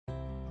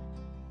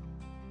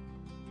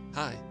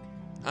Hi,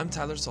 I'm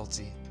Tyler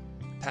Salty,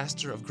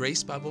 pastor of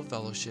Grace Bible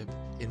Fellowship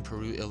in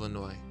Peru,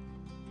 Illinois.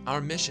 Our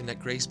mission at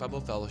Grace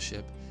Bible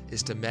Fellowship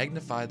is to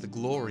magnify the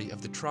glory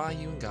of the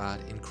triune God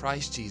in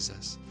Christ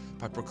Jesus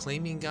by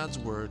proclaiming God's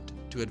Word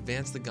to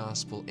advance the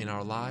gospel in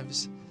our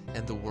lives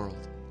and the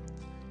world.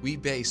 We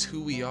base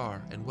who we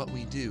are and what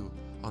we do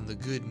on the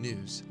good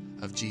news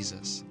of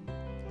Jesus.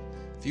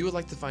 If you would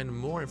like to find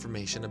more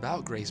information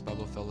about Grace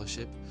Bible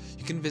Fellowship,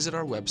 you can visit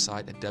our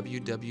website at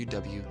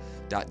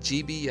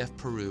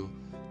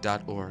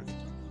www.gbfperu.org.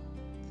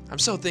 I'm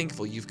so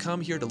thankful you've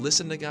come here to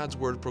listen to God's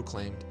Word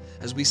proclaimed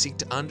as we seek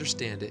to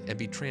understand it and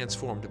be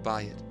transformed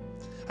by it.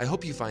 I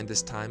hope you find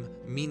this time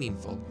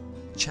meaningful,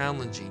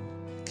 challenging,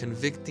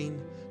 convicting,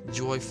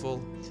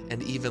 joyful,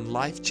 and even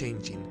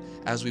life-changing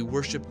as we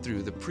worship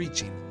through the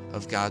preaching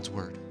of God's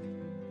Word.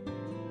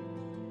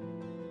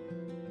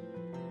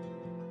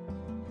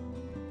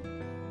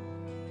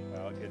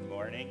 Well, good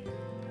morning.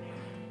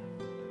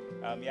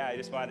 I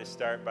just wanted to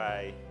start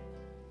by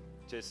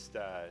just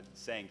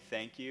saying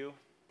thank you.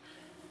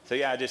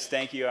 Just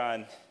thank you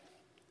on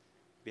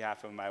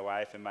behalf of my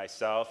wife and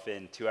myself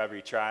and to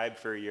every tribe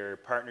for your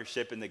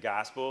partnership in the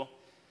gospel.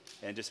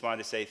 And just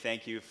wanted to say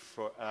thank you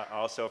for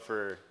also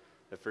for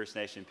the First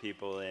Nation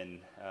people in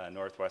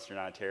northwestern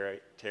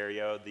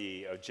Ontario,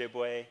 the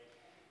Ojibwe,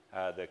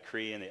 the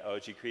Cree and the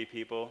Oji-Cree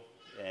people.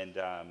 And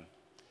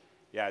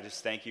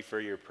just thank you for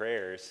your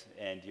prayers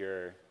and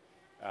your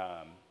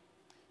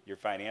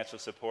financial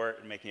support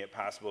and making it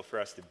possible for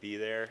us to be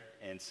there.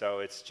 And so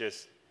it's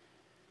just,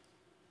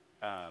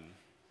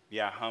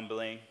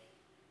 humbling.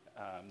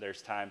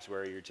 There's times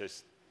where you're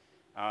just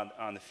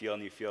on the field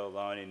and you feel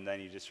alone, and then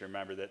you just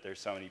remember that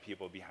there's so many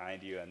people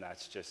behind you, and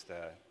that's just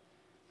a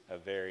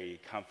very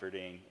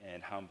comforting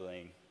and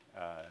humbling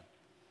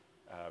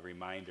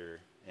reminder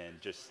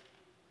and just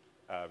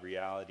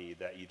reality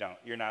that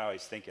you're not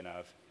always thinking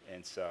of.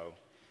 And so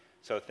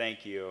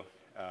thank you.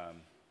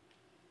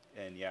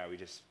 We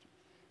just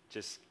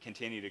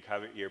continue to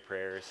cover your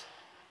prayers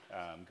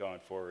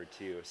going forward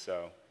too.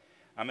 So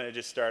I'm going to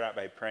just start out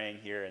by praying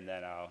here, and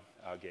then I'll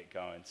get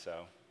going.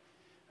 So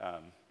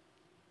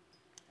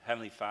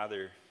Heavenly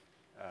Father,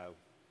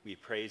 we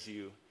praise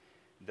you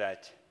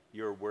that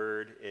your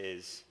word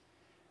is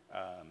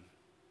a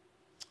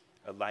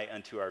light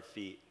unto our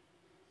feet.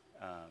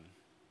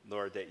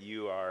 Lord, that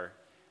you are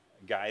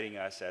guiding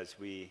us as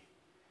we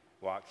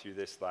walk through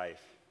this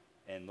life.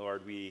 And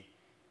Lord, we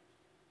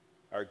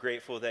are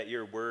grateful that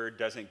your word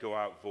doesn't go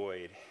out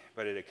void,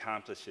 but it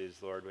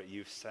accomplishes, Lord, what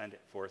you've sent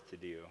it forth to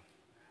do.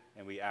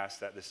 And we ask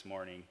that this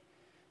morning,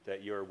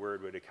 that your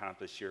word would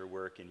accomplish your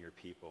work in your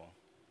people.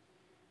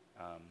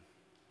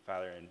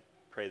 Father, and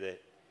pray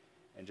that,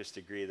 and just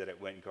agree that it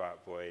wouldn't go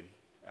out void,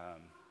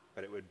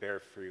 but it would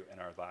bear fruit in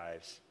our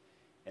lives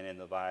and in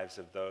the lives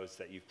of those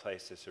that you've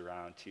placed us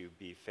around to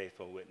be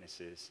faithful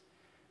witnesses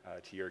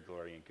to your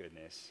glory and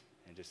goodness.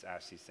 And just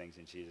ask these things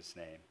in Jesus'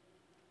 name.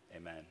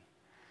 Amen.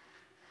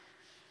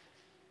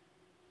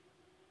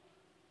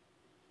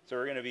 So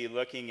we're going to be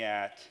looking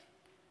at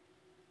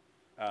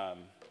 1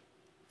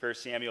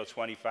 Samuel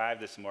 25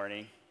 this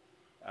morning.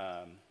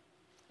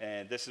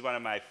 And this is one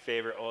of my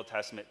favorite Old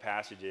Testament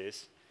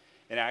passages.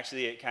 And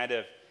actually it kind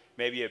of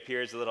maybe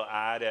appears a little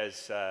odd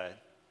as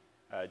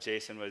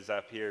Jason was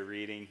up here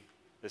reading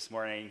this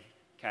morning,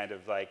 kind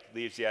of like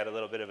leaves you at a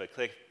little bit of a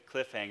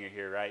cliffhanger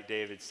here, right?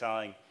 David's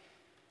telling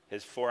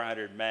his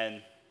 400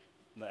 men,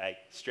 like,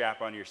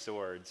 strap on your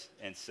swords.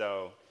 And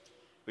so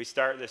we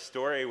start this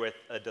story with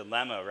a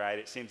dilemma, right?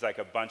 It seems like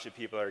a bunch of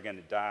people are going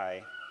to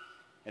die.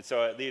 And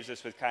so it leaves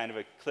us with kind of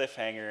a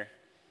cliffhanger.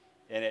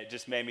 And it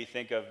just made me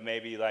think of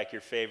maybe like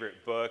your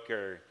favorite book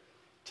or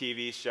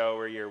TV show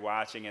where you're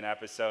watching an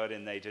episode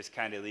and they just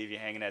kind of leave you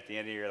hanging at the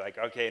end, and you're like,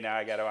 okay, now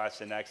I got to watch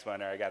the next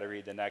one, or I got to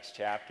read the next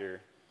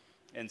chapter.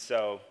 And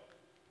so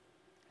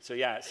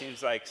it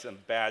seems like some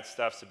bad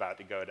stuff's about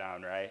to go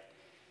down, right?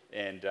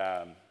 And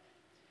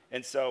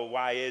so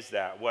why is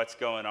that? What's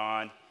going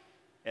on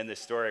in the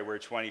story? We're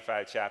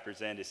 25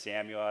 chapters into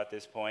Samuel at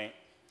this point,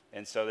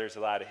 and so there's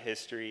a lot of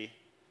history.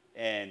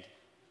 And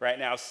right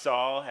now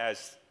Saul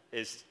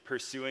is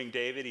pursuing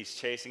David. He's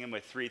chasing him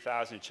with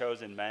 3,000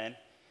 chosen men,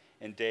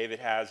 and David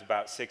has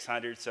about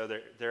 600, so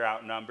they're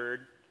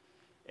outnumbered,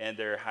 and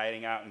they're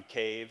hiding out in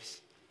caves.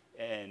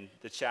 And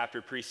the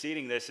chapter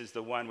preceding this is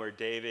the one where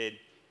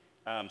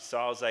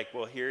Saul's like,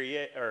 well,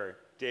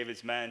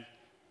 David's men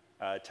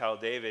tell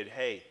David,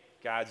 hey,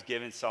 God's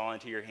given Saul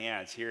into your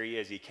hands. Here he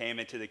is. He came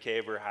into the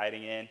cave we're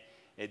hiding in,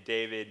 and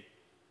David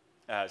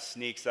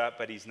sneaks up,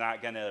 but he's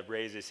not going to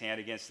raise his hand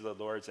against the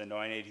Lord's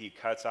anointed. He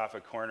cuts off a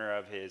corner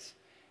of his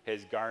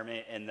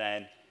garment, and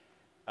then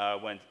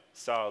when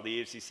Saul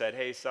leaves, he said,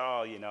 hey,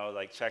 Saul,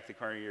 check the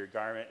corner of your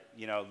garment.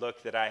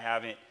 Look that I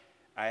haven't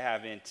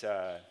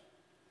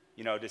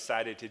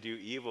decided to do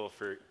evil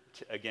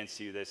against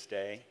you this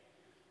day.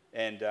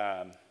 And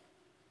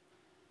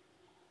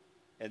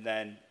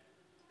then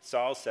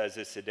Saul says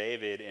this to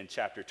David in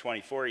chapter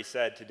 24. He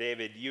said to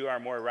David, you are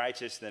more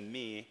righteous than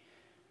me,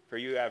 for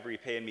you have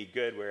repaid me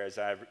good, whereas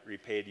I have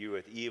repaid you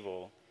with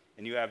evil.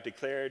 And you have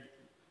declared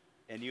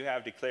And you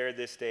have declared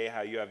this day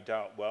how you have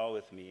dealt well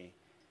with me,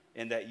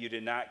 in that you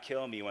did not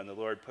kill me when the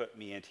Lord put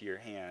me into your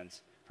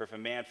hands. For if a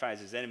man finds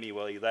his enemy,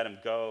 will he let him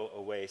go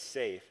away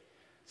safe?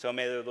 So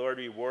may the Lord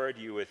reward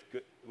you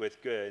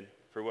with good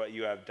for what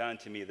you have done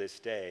to me this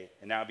day.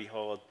 And now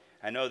behold,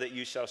 I know that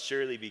you shall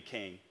surely be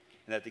king,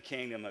 and that the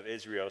kingdom of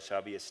Israel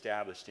shall be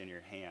established in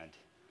your hand.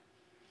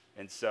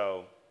 And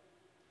so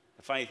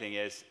the funny thing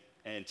is,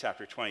 in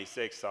chapter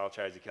 26, Saul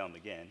tries to kill him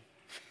again.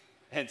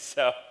 And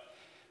so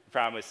the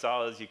problem with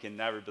Saul is you can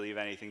never believe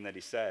anything that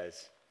he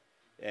says.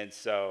 And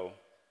so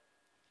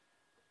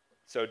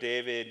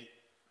David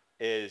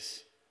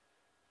is,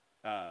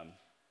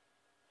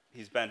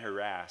 he's been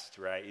harassed,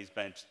 right?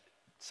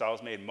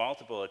 Saul's made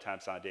multiple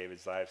attempts on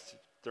David's life,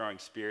 throwing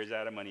spears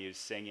at him when he was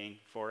singing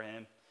for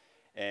him.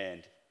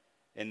 And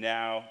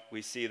now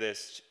we see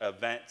this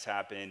event's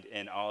happened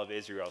in all of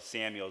Israel.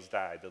 Samuel's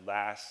died, the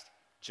last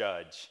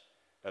judge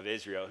of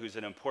Israel, who's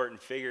an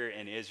important figure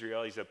in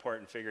Israel. He's an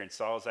important figure in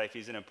Saul's life.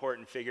 He's an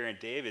important figure in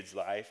David's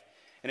life.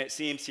 And it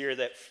seems here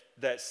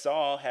that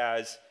Saul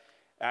has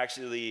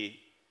actually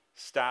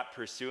stopped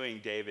pursuing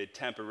David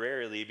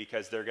temporarily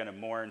because they're going to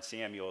mourn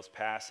Samuel's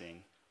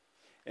passing.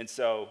 And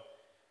so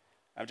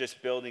I'm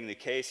just building the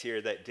case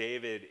here that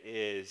David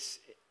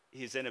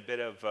he's in a bit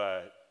of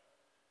a,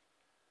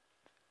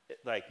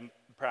 like,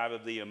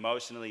 probably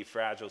emotionally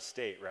fragile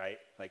state, right?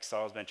 Like,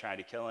 Saul's been trying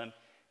to kill him.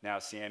 Now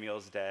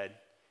Samuel's dead.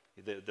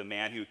 The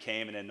man who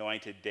came and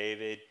anointed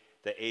David,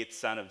 the 8th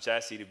son of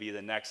Jesse, to be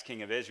the next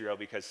king of Israel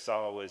because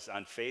Saul was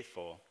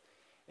unfaithful.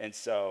 And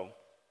so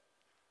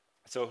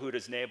who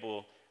does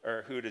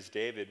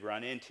David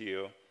run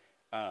into?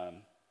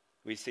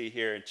 We see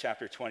here in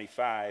chapter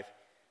 25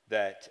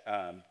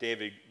 that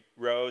David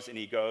rose and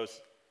he goes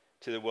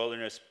to the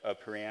wilderness of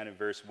Paran in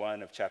verse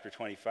 1 of chapter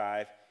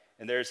 25.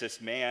 And there's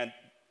this man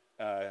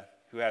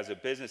who has a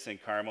business in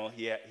Carmel.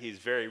 He's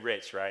very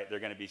rich, right? They're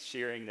going to be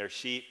shearing their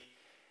sheep.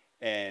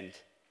 And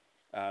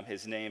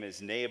his name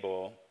is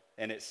Nabal.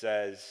 And it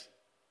says,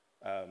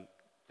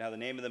 now the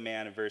name of the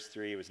man in verse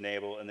 3 was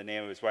Nabal, and the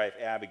name of his wife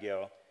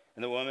Abigail.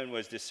 And the woman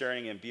was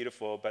discerning and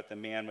beautiful, but the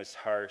man was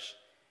harsh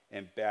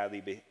and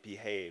badly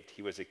behaved.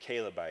 He was a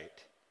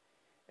Calebite.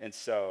 And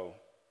so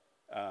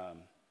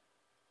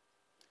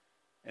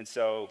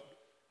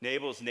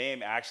Nabal's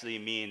name actually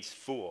means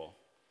fool.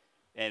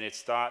 And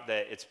it's thought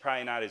that it's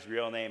probably not his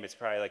real name. It's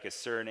probably like a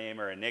surname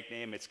or a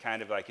nickname. It's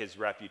kind of like his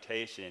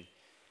reputation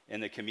in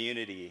the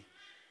community.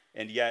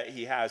 And yet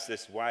he has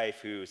this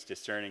wife who's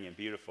discerning and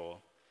beautiful.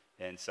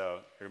 And so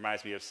it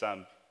reminds me of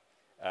some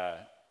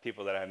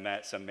people that I've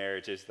met, some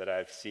marriages that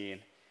I've seen.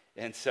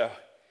 And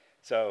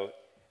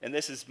and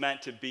this is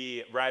meant to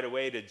be right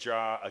away to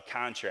draw a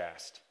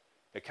contrast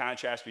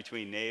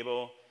between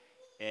Nabal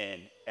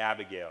and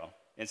Abigail.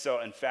 And so,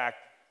 in fact,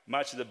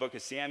 much of the book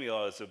of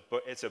Samuel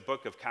it's a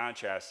book of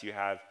contrast. You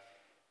have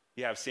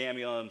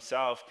Samuel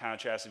himself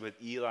contrasted with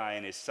Eli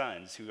and his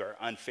sons who are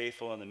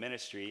unfaithful in the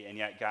ministry, and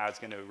yet God's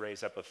going to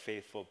raise up a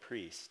faithful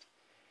priest.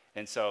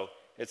 And so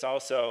it's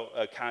also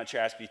a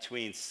contrast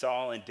between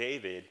Saul and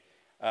David.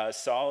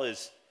 Saul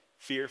is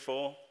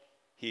fearful.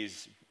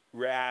 He's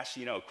rash,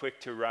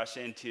 quick to rush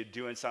into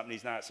doing something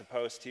he's not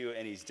supposed to,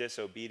 and he's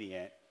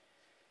disobedient.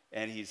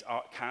 And he's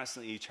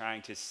constantly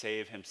trying to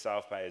save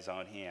himself by his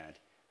own hand.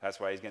 That's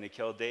why he's going to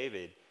kill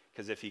David,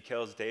 because if he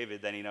kills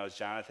David, then he knows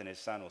Jonathan, his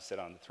son, will sit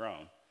on the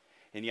throne.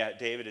 And yet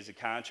David is a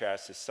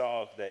contrast to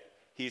Saul, that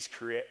he's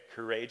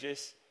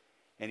courageous,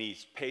 and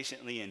he's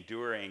patiently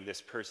enduring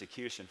this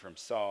persecution from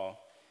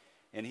Saul,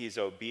 and he's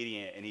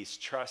obedient, and he's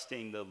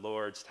trusting the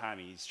Lord's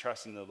timing. He's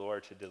trusting the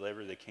Lord to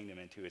deliver the kingdom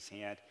into his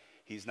hand.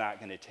 He's not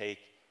going to take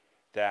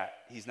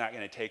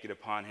it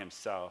upon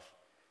himself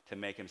to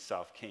make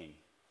himself king.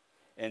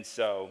 And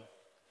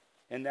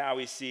now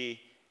we see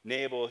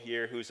Nabal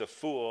here, who's a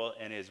fool,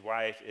 and his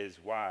wife is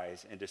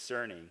wise and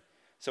discerning.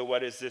 So what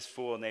does this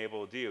fool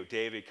Nabal do?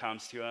 David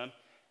comes to him,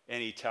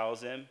 and he tells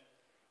him,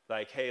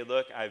 like, hey,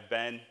 look, I've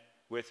been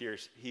with your...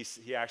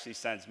 He actually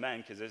sends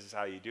men, because this is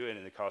how you do it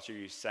in the culture.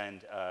 You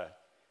send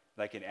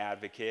like an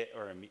advocate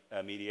or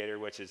a mediator,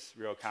 which is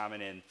real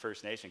common in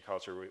First Nation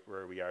culture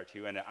where we are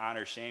too. In an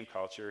honor-shame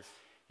culture,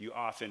 you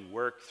often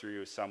work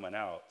through someone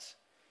else.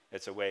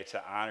 It's a way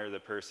to honor the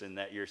person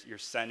that you're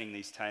sending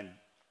these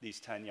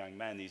 10 young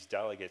men, these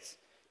delegates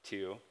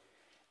to,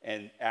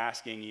 and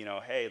asking,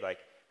 hey, like,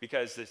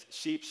 because the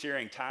sheep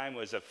shearing time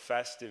was a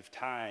festive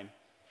time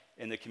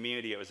in the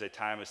community. It was a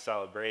time of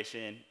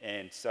celebration.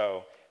 And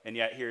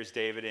yet here's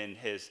David and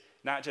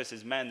not just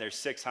his men, there's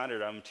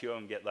 600 of them, 2 of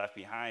them get left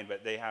behind,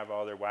 but they have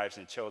all their wives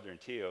and children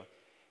too.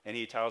 And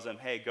he tells them,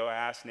 hey, go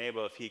ask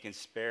Nabal if he can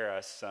spare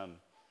us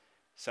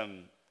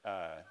some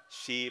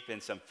sheep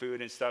and some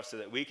food and stuff so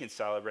that we can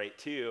celebrate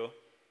too.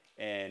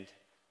 And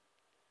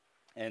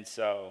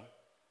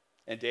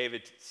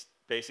David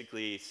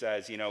basically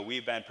says,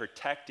 we've been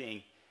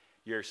protecting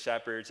your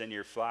shepherds and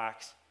your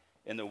flocks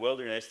in the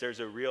wilderness. There's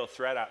a real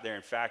threat out there.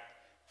 In fact,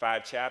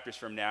 5 chapters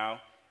from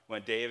now,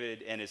 when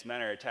David and his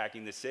men are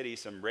attacking the city,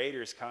 some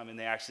raiders come and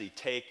they actually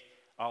take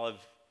all of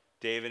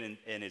David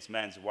and his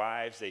men's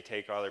wives, they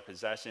take all their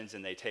possessions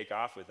and they take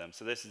off with them.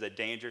 So this is a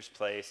dangerous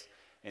place.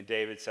 And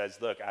David says,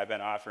 look, I've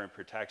been offering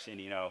protection,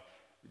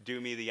 do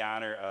me the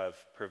honor of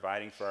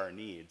providing for our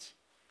needs.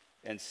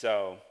 And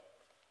so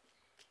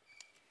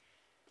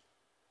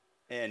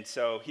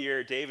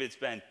here David's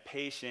been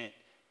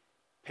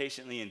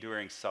patiently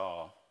enduring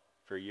Saul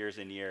for years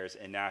and years,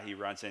 and now he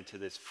runs into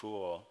this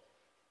fool,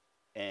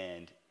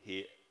 and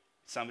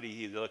somebody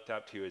he looked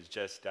up to has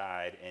just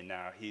died, and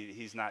now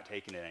he's not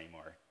taking it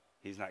anymore.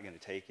 He's not going to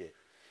take it.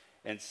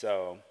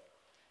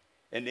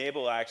 And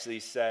Nabal actually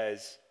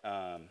says,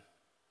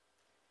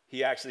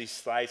 he actually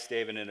slights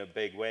David in a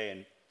big way.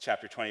 In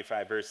chapter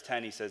 25, verse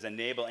 10, he says, and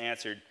Nabal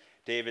answered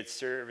David's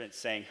servant,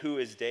 saying, who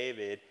is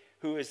David?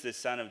 Who is the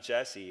son of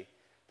Jesse?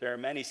 There are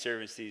many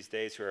servants these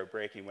days who are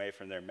breaking away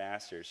from their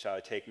masters. Shall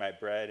I take my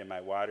bread and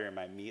my water and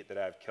my meat that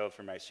I have killed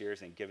for my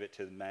shears and give it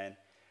to the men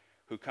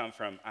who come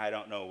from I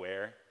don't know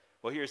where?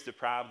 Well, here's the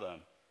problem.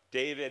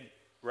 David,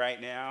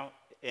 right now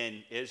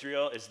in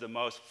Israel, is the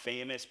most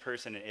famous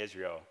person in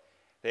Israel.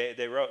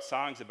 They wrote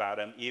songs about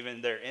him.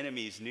 Even their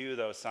enemies knew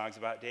those songs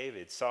about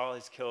David. Saul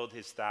has killed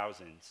his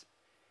thousands,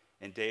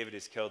 and David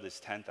has killed his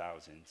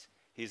 10,000s.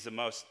 He's the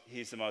most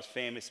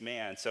famous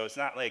man. So it's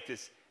not like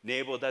this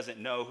Nabal doesn't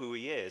know who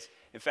he is.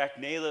 In fact,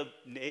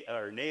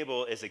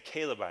 Nabal is a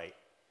Calebite.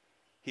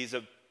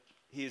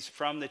 He's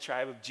from the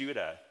tribe of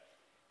Judah.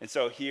 And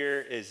so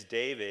here is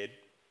David,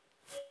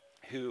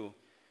 who,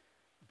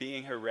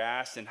 being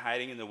harassed and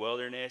hiding in the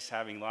wilderness,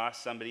 having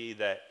lost somebody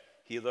that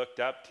he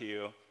looked up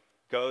to,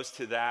 goes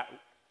to that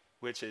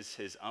which is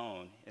his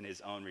own, and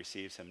his own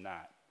receives him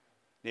not.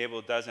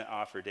 Nabal doesn't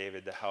offer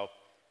David the help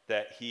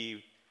that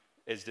he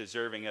is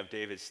deserving of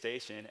David's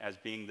station as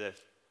being the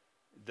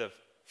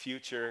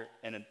future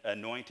and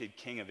anointed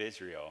king of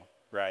Israel,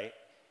 right?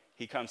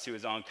 He comes to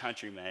his own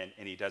countrymen,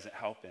 and he doesn't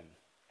help him.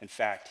 In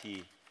fact,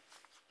 he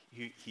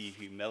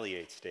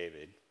humiliates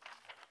David.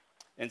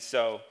 And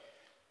so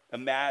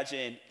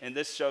imagine, and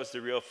this shows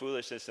the real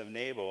foolishness of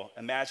Nabal,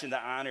 imagine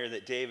the honor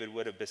that David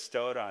would have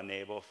bestowed on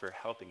Nabal for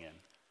helping him.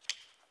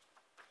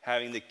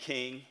 Having the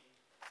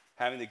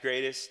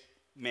greatest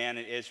man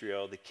in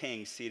Israel, the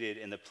king, seated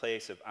in the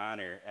place of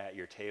honor at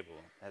your table,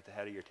 at the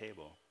head of your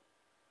table.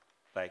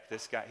 Like,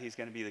 this guy, he's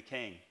going to be the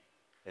king.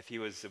 If he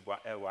was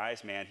a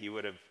wise man, he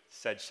would have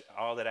said,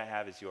 all that I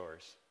have is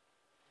yours.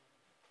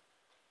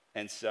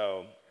 And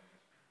so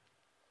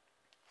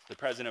the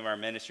president of our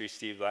ministry,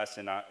 Steve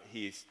Lesson,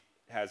 he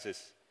has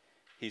this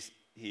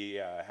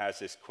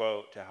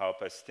quote to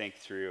help us think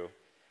through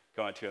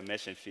going to a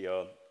mission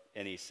field,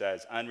 and he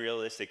says,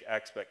 unrealistic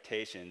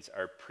expectations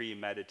are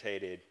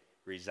premeditated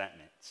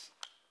resentments.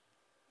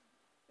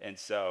 And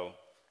so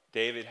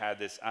David had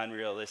this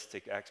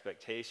unrealistic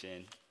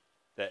expectation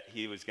that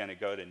he was going to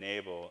go to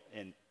Nabal,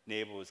 and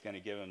Nabal was going to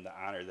give him the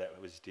honor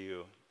that was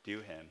due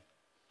him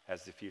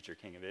as the future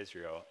king of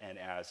Israel and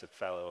as a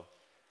fellow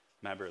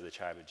member of the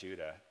tribe of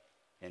Judah.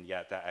 And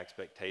yet that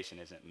expectation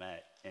isn't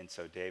met. And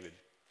so David's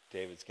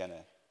going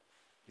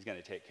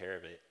to take care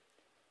of it.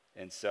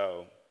 And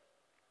so,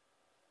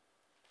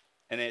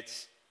 and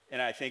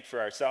I think for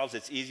ourselves,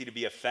 it's easy to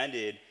be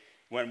offended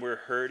when we're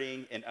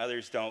hurting and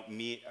others don't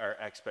meet our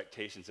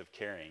expectations of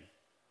caring,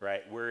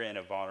 right? We're in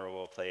a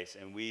vulnerable place,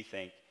 and we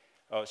think,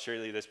 oh,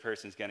 surely this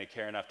person's going to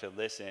care enough to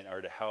listen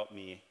or to help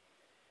me.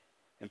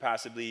 And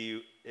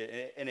possibly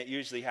and it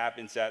usually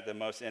happens at the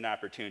most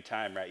inopportune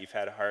time, right? You've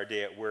had a hard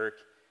day at work.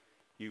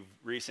 You've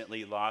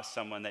recently lost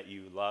someone that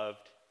you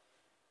loved.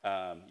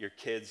 Your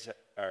kids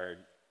are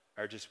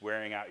just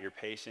wearing out your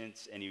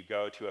patience, and you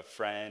go to a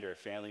friend or a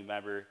family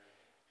member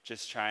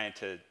just trying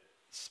to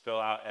spill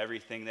out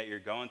everything that you're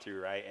going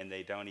through, right? And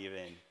they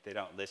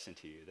don't listen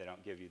to you. They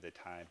don't give you the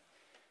time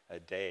a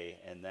day,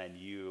 and then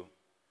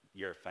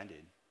you're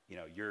offended.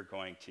 You're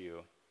going to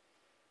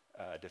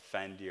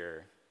defend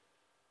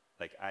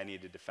I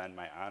need to defend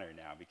my honor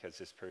now because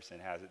this person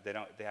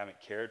they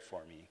haven't cared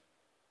for me.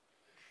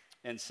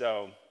 And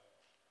so,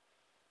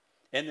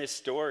 and this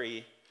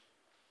story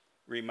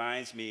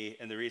reminds me,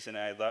 and the reason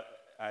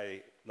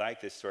I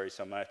like this story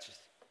so much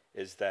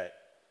is that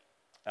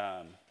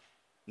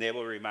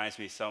Nabal reminds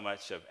me so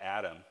much of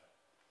Adam,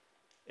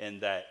 in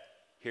that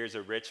here's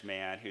a rich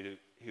man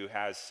who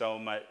has so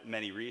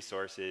many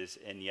resources,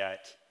 and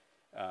yet,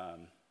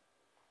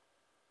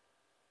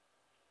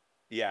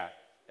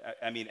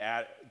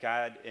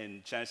 God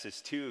in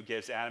Genesis 2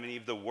 gives Adam and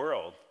Eve the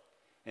world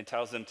and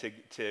tells them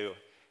to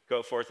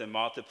go forth and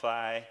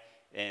multiply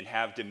and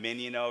have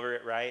dominion over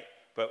it, right?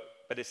 But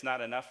it's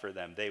not enough for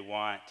them. They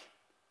want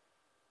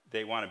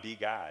to be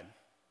God.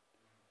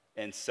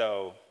 And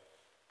so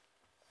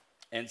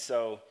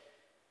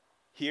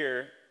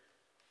here,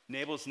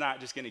 Nabal's not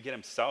just going to get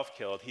himself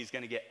killed. He's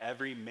going to get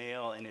every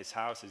male in his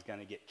house is going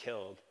to get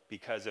killed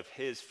because of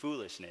his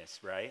foolishness,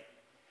 right?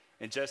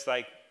 And just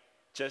like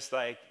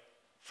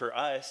for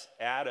us,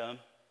 Adam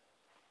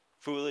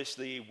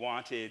foolishly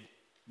wanted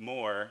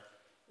more,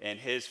 and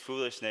his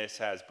foolishness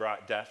has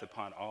brought death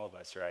upon all of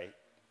us, right?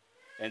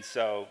 And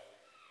so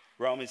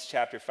Romans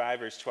chapter 5,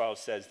 verse 12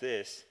 says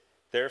this: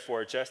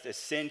 Therefore, just as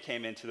sin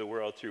came into the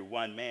world through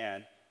one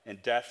man,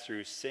 and death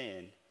through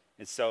sin,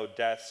 and so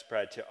death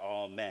spread to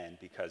all men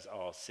because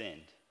all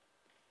sinned.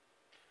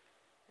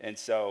 And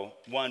so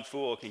one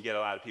fool can get a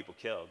lot of people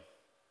killed.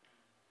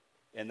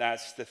 And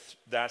that's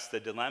the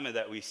dilemma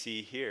that we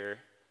see here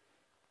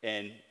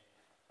in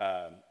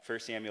 1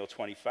 Samuel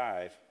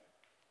 25.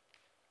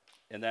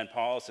 And then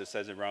Paul also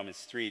says in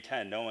Romans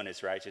 3:10, no one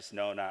is righteous,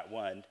 no, not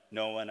one.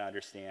 No one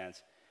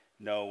understands,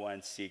 no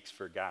one seeks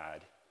for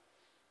God.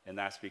 And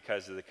that's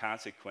because of the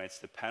consequence,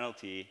 the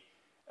penalty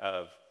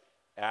of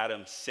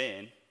Adam's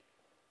sin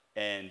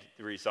and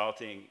the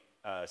resulting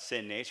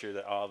sin nature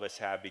that all of us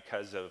have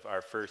because of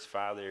our first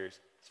father's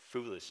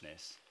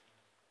foolishness.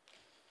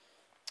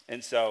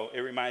 And so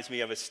it reminds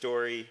me of a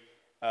story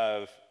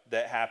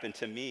that happened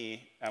to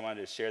me. I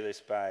wanted to share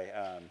this by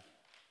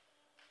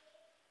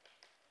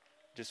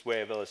just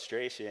way of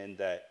illustration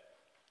that,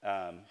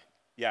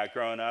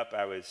 growing up,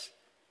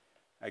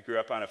 I grew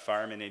up on a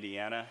farm in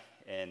Indiana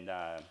and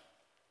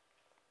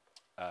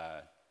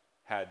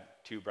had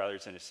two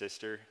brothers and a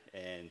sister.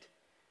 And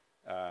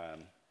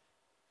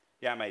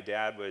my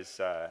dad was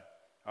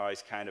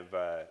always kind of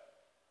an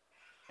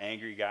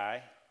angry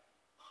guy.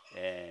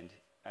 And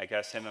I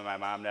guess him and my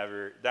mom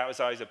that was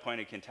always a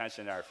point of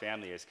contention in our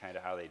family, is kind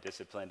of how they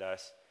disciplined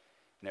us.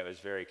 And it was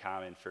very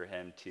common for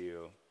him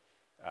to,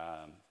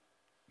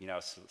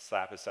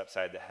 slap us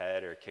upside the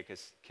head or kick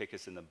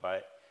us in the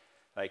butt.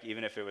 Like,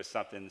 even if it was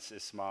something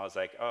as small as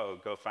like, oh,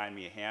 go find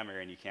me a hammer,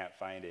 and you can't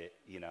find it,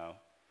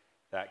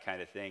 that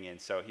kind of thing. And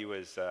so he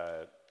was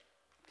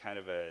kind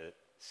of a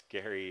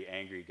scary,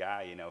 angry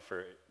guy,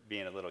 for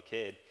being a little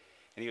kid.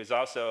 And he was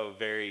also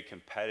very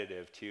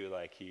competitive too.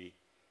 Like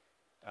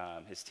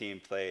his team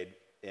played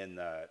in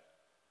the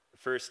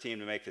first team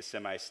to make the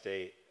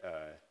semi-state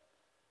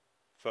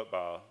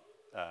football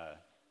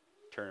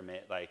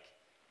tournament.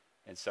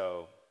 And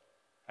so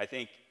I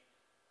think,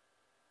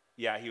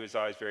 he was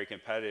always very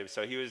competitive.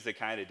 So he was the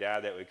kind of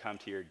dad that would come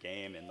to your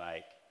game and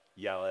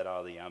yell at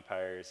all the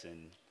umpires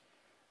and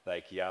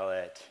yell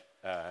at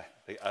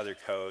the other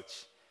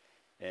coach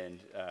and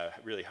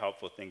really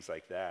helpful things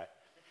like that.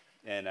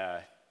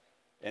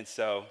 And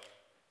so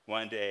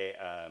one day,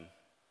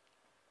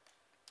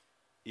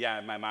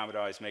 my mom would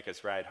always make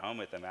us ride home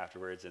with him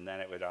afterwards, and then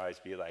it would always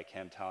be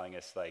him telling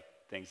us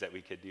things that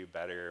we could do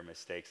better or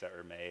mistakes that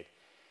were made.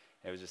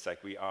 It was just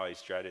we always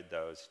dreaded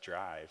those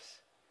drives.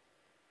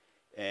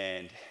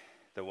 And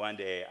the one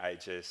day I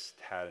just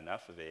had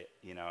enough of it.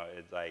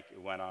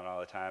 It went on all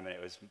the time, and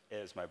it was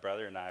my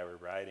brother and I were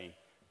riding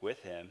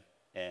with him,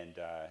 and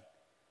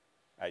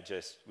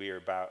we were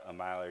about a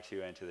mile or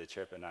two into the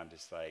trip, and I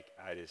just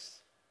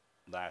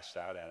lashed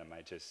out at him.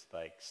 I just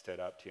stood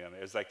up to him.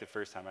 It was the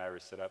first time I ever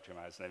stood up to him.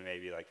 I was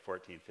maybe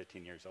 14,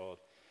 15 years old,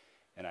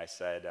 and I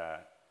said,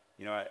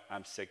 you know what,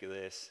 I'm sick of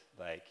this.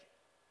 We're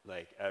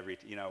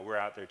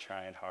out there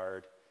trying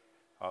hard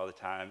all the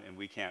time, and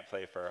we can't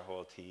play for our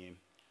whole team,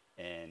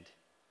 and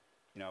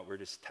we're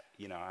just,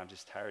 I'm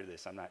just tired of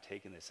this. I'm not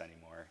taking this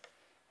anymore.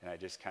 And I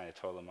just kind of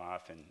told him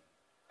off, and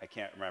I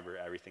can't remember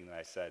everything that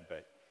I said,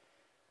 but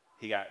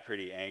he got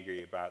pretty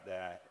angry about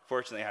that.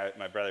 Fortunately,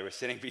 my brother was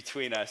sitting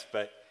between us,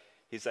 but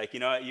he's like, you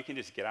know what, you can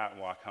just get out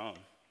and walk home.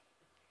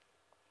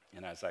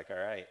 And I was like, all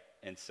right.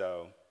 And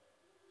so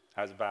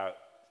I was about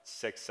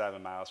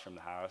 6-7 miles from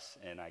the house,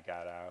 and I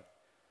got out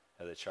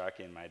of the truck,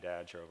 and my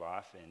dad drove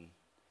off, and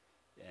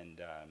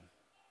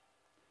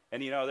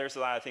there's a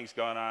lot of things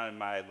going on in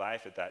my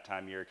life at that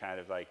time. You're kind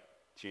of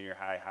junior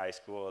high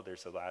school.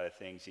 There's a lot of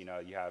things, you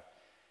have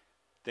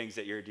things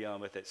that you're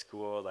dealing with at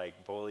school,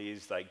 like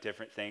bullies,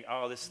 different things,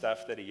 all this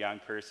stuff that a young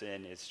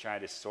person is trying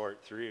to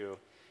sort through.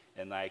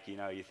 And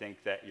you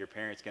think that your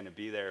parent's going to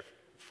be there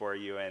for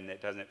you, and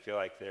it doesn't feel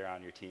like they're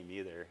on your team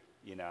either,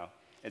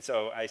 And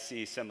so I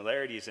see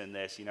similarities in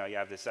this. You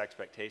have this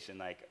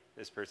expectation,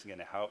 this person's going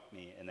to help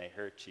me, and they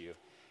hurt you.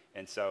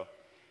 And so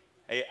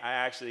I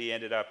actually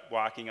ended up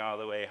walking all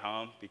the way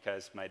home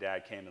because my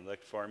dad came and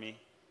looked for me,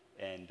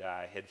 and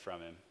I hid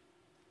from him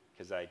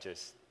because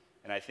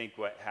and I think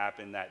what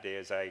happened that day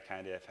is I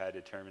kind of had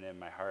determined in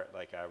my heart,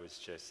 I was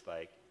just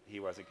he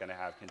wasn't going to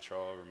have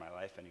control over my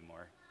life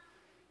anymore.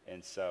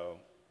 And so,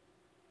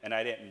 and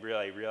I didn't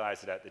really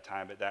realize it at the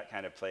time, but that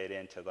kind of played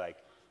into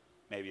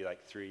maybe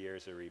 3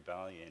 years of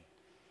rebellion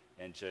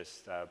and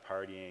just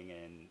partying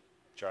and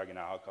drug and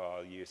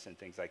alcohol use and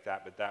things like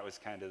that. But that was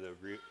kind of the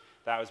root.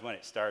 That was when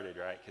it started,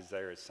 right? Because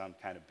there was some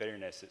kind of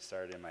bitterness that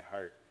started in my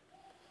heart.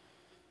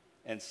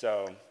 And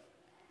so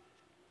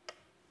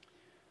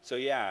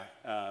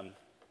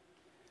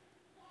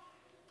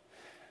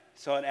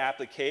an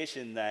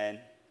application then,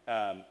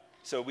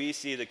 so we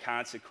see the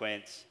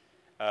consequence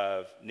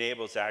of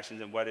Nabal's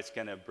actions and what it's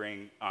going to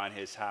bring on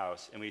his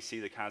house. And we see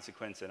the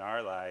consequence in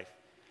our life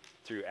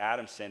through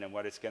Adam's sin and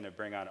what it's going to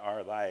bring on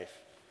our life.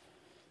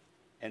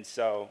 And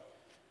so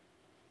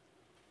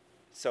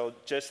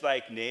just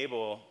like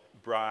Nabal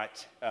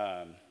brought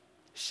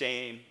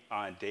shame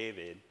on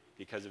David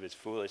because of his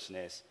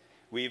foolishness,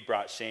 we've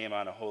brought shame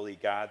on a holy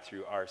God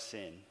through our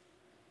sin.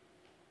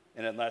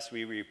 And unless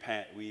we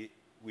repent,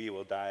 we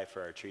will die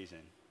for our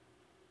treason.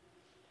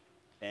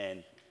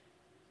 And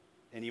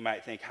you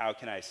might think, how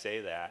can I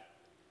say that?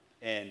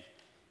 And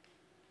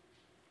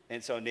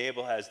so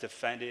Nabal has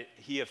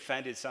he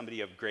offended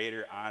somebody of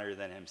greater honor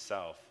than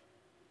himself.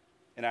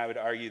 And I would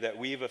argue that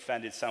we've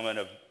offended someone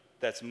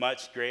that's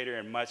much greater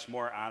and much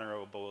more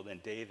honorable than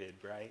David,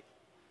 right?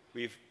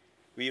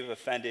 We've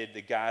offended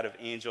the God of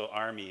angel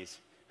armies,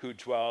 who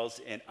dwells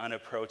in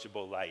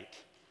unapproachable light,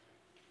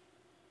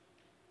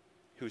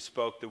 who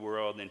spoke the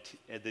world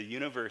and the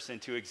universe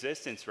into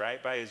existence,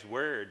 right, by his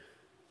word,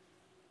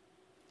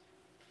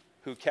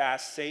 who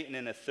cast Satan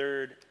and a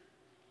third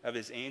of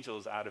his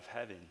angels out of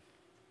heaven,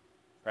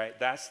 right?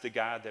 That's the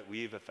God that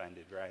we've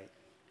offended, right,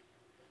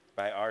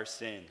 by our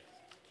sin.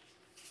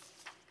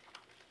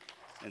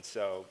 And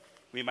so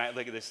we might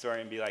look at this story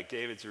and be like,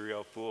 David's a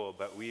real fool,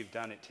 but we've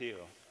done it too.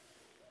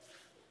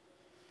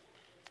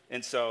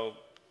 And so,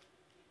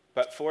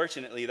 but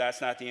fortunately, that's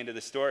not the end of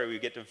the story. We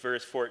get to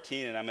verse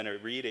 14, and I'm going to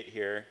read it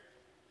here.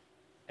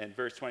 And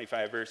verse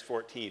 25, verse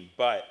 14,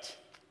 but,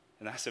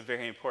 and that's a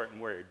very important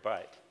word,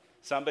 but.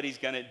 Somebody's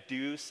going to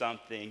do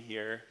something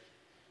here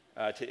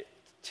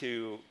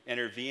to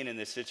intervene in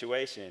this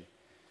situation.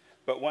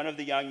 But one of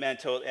the young men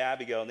told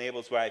Abigail,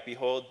 Nabal's wife,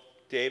 behold,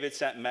 David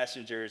sent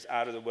messengers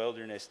out of the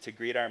wilderness to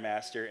greet our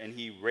master, and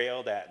he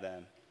railed at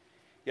them.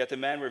 Yet the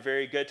men were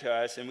very good to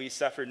us, and we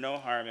suffered no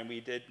harm, and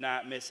we did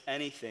not miss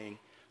anything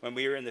when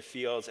we were in the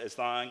fields as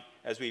long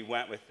as we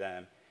went with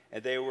them.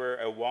 And they were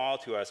a wall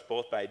to us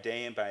both by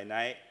day and by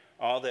night,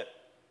 all the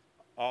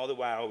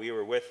while we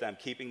were with them,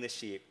 keeping the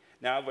sheep.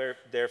 Now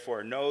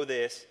therefore know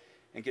this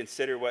and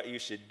consider what you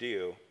should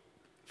do.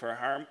 For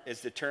harm is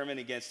determined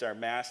against our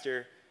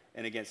master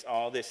and against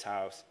all this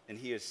house, and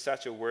he is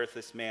such a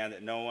worthless man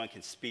that no one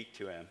can speak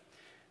to him.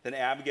 Then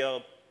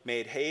Abigail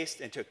made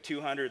haste and took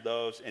 200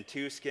 loaves and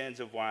 2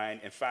 skins of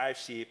wine and 5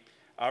 sheep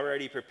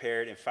already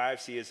prepared and 5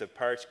 seahs of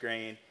parched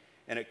grain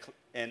and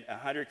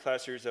 100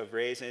 clusters of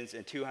raisins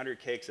and 200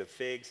 cakes of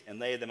figs, and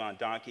laid them on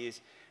donkeys.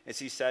 And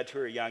she said to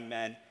her young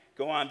men,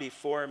 go on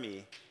before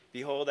me.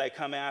 Behold, I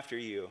come after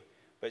you.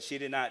 But she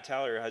did not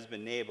tell her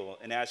husband Nabal.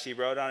 And as she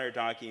rode on her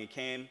donkey and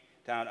came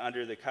down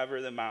under the cover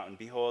of the mountain,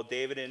 behold,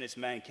 David and his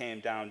men came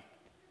down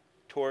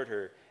toward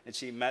her, and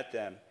she met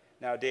them.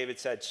 Now David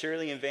said,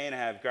 surely in vain I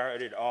have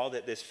guarded all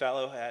that this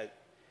fellow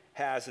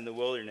has in the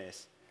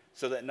wilderness,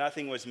 so that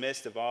nothing was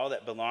missed of all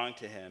that belonged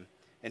to him.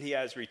 And he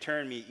has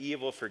returned me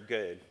evil for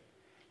good.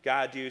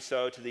 God do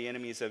so to the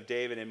enemies of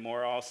David, and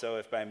more also,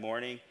 if by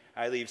morning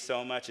I leave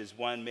so much as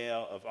one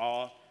male of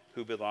all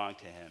who belong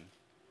to him.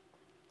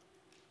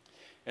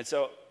 And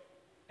so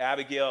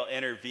Abigail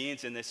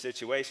intervenes in this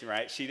situation,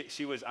 right?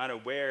 She was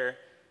unaware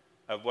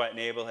of what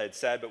Nabal had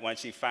said, but when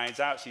she finds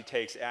out, she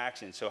takes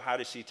action. So how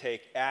does she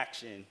take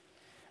action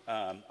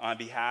on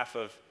behalf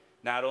of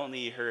not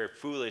only her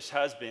foolish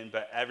husband,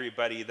 but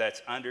everybody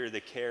that's under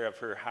the care of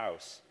her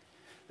house?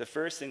 The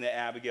first thing that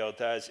Abigail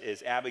does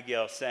is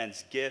Abigail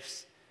sends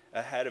gifts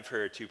ahead of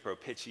her to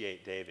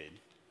propitiate David.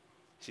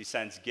 She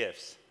sends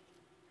gifts.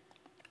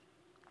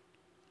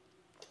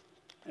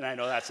 And I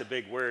know that's a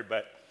big word,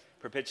 but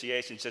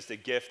propitiation is just a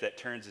gift that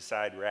turns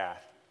aside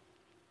wrath.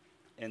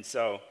 And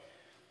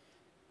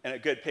a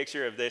good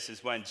picture of this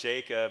is when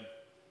Jacob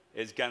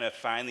is going to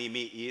finally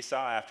meet Esau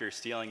after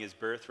stealing his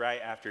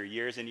birthright. After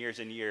years and years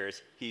and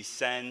years, he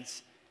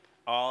sends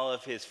all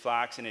of his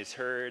flocks and his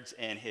herds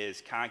and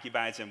his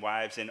concubines and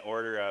wives in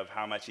order of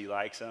how much he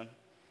likes them.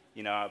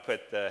 You know,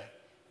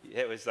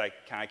 it was like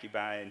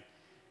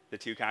the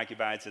 2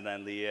 concubines, and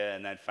then Leah,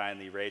 and then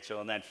finally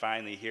Rachel, and then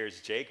finally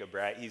here's Jacob,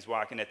 right? He's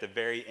walking at the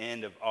very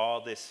end of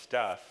all this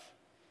stuff.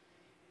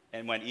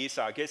 And when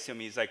Esau gets to him,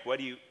 he's like, what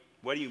do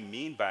you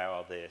mean by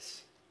all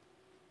this?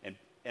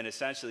 And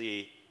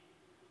essentially,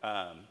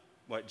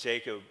 what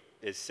Jacob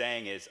is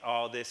saying is,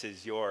 all this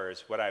is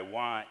yours. What I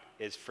want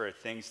is for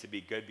things to be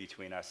good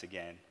between us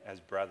again as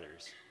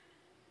brothers.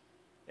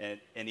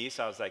 And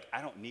Esau's like,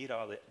 I don't need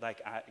all that.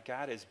 Like,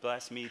 God has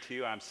blessed me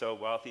too. I'm so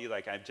wealthy.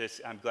 Like,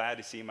 I'm glad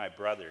to see my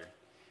brother.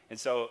 And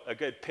so a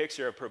good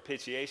picture of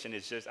propitiation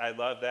is just, I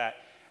love that.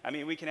 I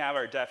mean, we can have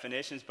our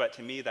definitions, but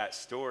to me, that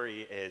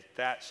story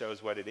that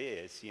shows what it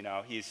is. You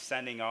know, he's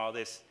sending all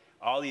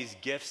these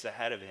gifts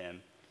ahead of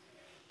him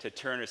to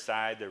turn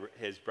aside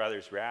his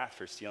brother's wrath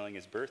for stealing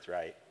his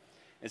birthright.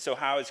 And so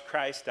how has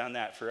Christ done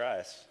that for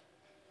us?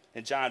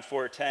 In John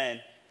 4:10,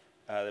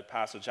 the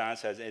Apostle John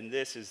says, and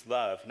this is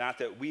love, not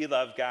that we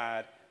love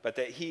God, but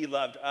that he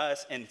loved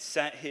us and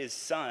sent his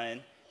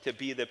son to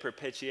be the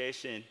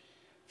propitiation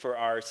for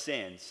our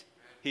sins.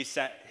 He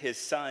sent his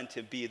son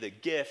to be the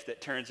gift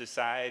that turns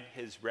aside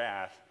his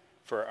wrath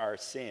for our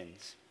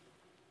sins.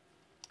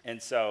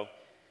 And so,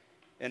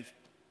 and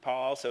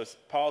Paul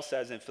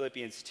says in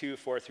Philippians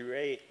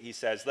 2:4-8, he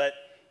says, let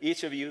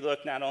each of you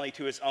look not only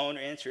to his own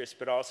interests,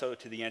 but also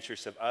to the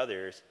interests of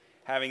others,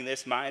 having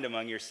this mind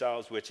among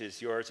yourselves, which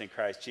is yours in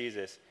Christ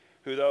Jesus,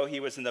 who though he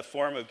was in the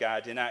form of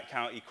God, did not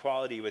count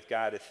equality with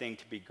God a thing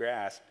to be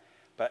grasped,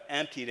 but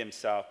emptied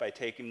himself by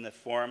taking the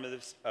form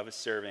of a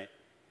servant,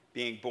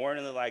 being born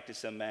in the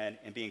likeness of men,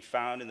 and being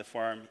found in the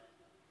form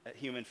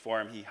human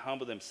form, he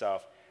humbled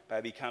himself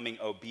by becoming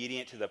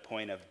obedient to the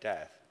point of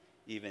death,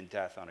 even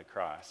death on a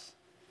cross.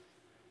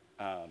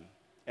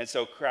 And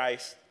so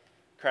Christ's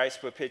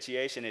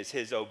propitiation is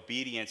his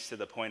obedience to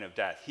the point of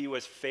death. He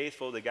was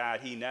faithful to God.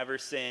 He never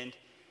sinned.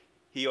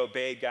 He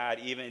obeyed God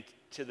even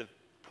to the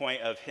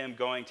point of him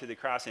going to the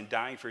cross and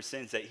dying for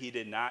sins that he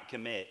did not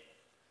commit.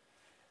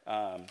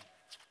 And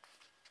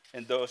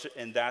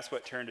that's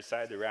what turned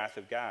aside the wrath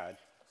of God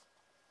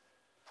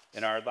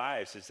in our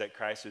lives, is that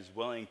Christ was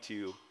willing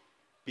to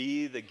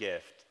be the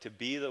gift, to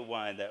be the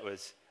one that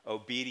was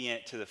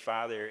obedient to the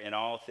Father in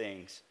all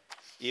things,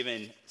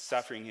 even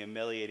suffering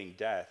humiliating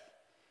death.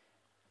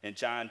 In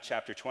John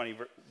chapter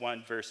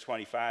 21, verse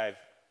 25,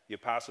 the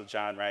Apostle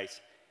John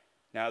writes,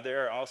 "Now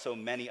there are also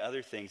many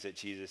other things that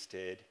Jesus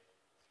did.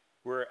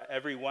 Were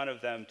every one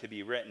of them to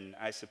be written,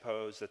 I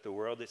suppose that the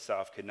world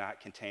itself could not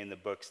contain the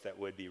books that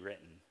would be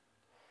written."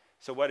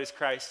 So what has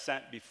Christ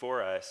sent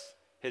before us?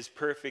 His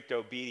perfect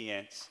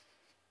obedience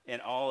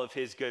and all of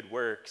his good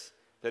works,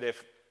 that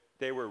if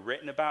they were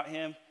written about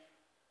him,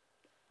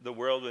 the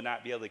world would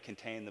not be able to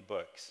contain the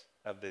books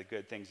of the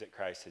good things that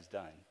Christ has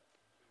done.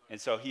 And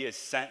so he has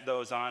sent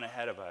those on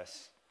ahead of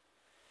us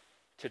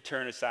to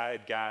turn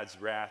aside God's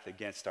wrath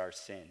against our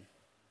sin.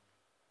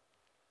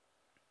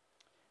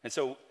 And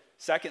so,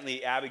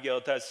 secondly, Abigail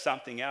does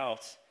something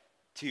else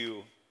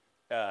to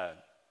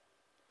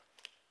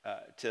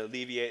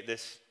alleviate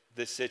this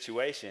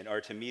situation,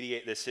 or to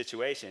mediate this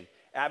situation.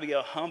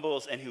 Abigail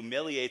humbles and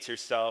humiliates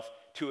herself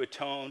to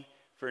atone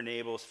for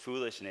Nabal's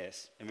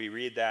foolishness. And we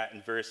read that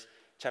in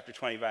chapter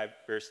 25,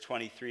 verse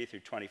 23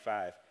 through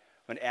 25.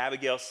 When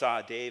Abigail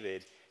saw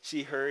David,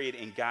 she hurried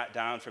and got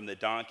down from the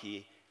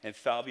donkey and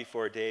fell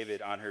before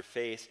David on her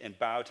face and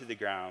bowed to the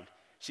ground.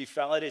 She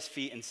fell at his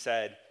feet and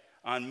said,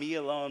 "On me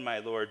alone, my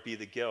Lord, be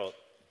the guilt.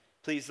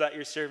 Please let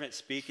your servant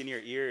speak in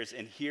your ears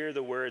and hear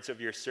the words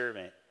of your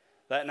servant.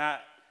 Let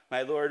not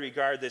my Lord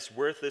regard this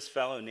worthless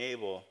fellow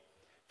Nabal,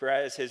 for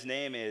as his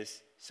name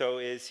is, so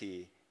is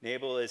he.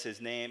 Nabal is his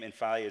name, and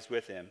folly is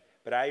with him.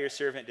 But I, your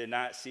servant, did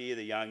not see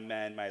the young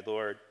men, my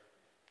Lord,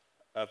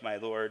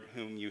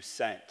 whom you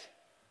sent."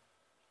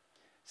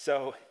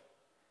 So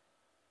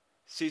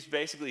she's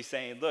basically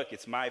saying, look,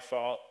 it's my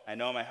fault. I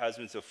know my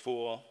husband's a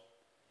fool.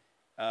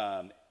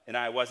 And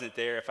I wasn't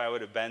there. If I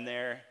would have been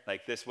there,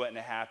 this wouldn't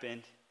have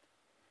happened.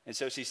 And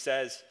so she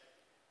says,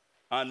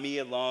 "On me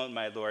alone,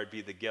 my Lord,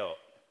 be the guilt."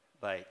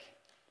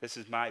 This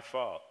is my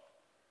fault.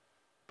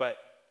 But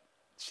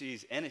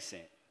she's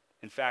innocent.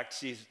 In fact,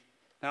 she's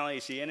not only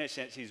is she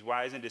innocent, she's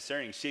wise and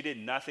discerning. She did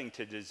nothing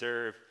to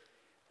deserve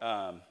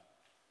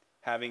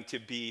having to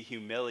be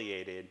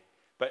humiliated.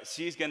 But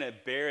she's going to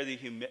bear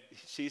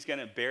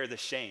the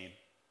shame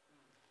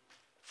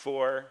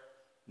for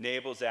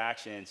Nabal's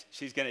actions.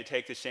 She's going to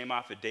take the shame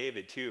off of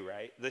David too,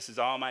 right? This is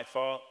all my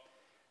fault.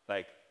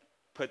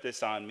 Put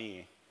this on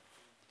me.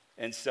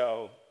 And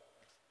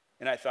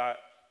I thought,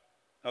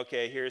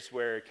 okay, here's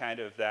where kind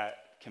of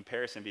that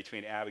comparison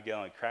between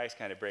Abigail and Christ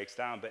kind of breaks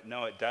down. But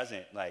no, it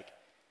doesn't.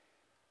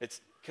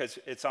 It's because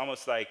it's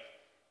almost like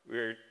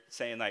we're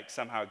saying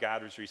somehow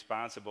God was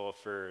responsible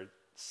for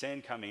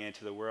sin coming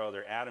into the world,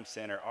 or Adam's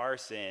sin, or our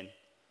sin.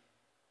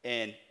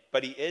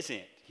 But he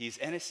isn't. He's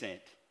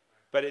innocent.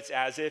 But it's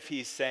as if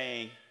he's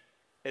saying,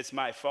 it's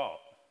my fault.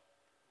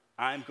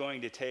 I'm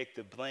going to take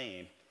the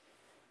blame.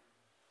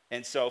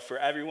 And so for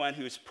everyone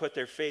who's put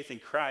their faith in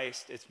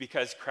Christ, it's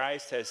because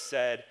Christ has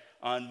said,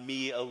 "On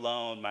me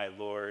alone, my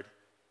Lord,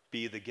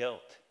 be the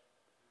guilt."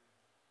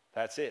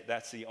 That's it.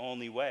 That's the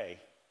only way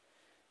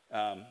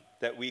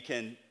that we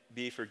can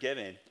be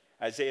forgiven.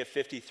 Isaiah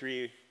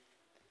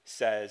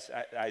says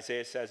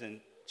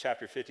in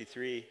chapter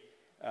 53,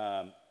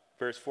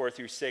 verse 4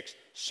 through 6,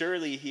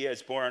 "Surely he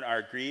has borne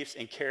our griefs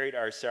and carried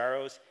our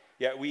sorrows,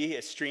 yet we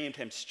esteemed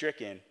him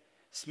stricken,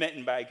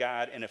 smitten by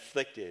God, and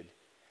afflicted.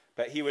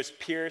 But he was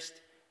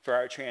pierced for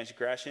our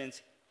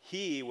transgressions.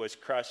 He was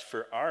crushed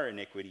for our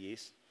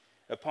iniquities.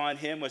 Upon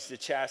him was the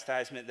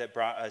chastisement that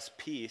brought us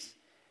peace,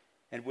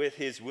 and with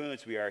his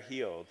wounds we are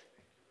healed.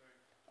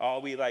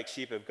 All we like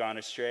sheep have gone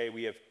astray.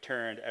 We have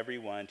turned every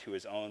one to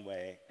his own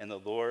way, and the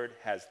Lord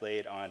has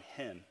laid on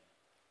him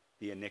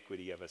the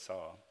iniquity of us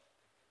all."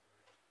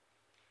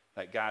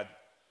 God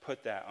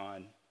put that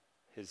on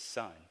his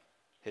son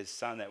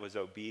that was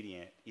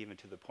obedient even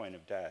to the point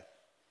of death.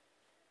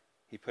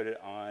 He put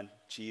it on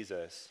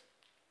Jesus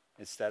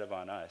instead of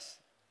on us.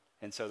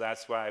 And so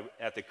that's why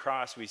at the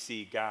cross we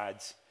see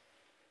God's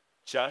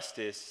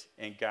justice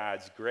and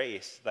God's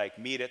grace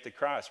meet at the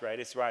cross, right?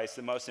 It's why it's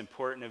the most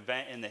important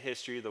event in the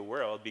history of the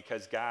world,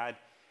 because God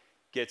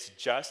gets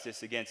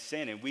justice against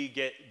sin, and we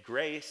get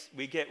grace.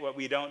 We get what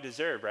we don't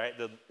deserve, right?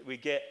 We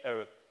get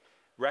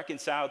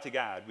reconciled to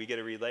God. We get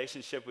a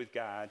relationship with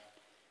God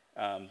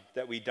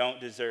that we don't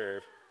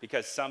deserve,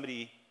 because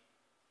somebody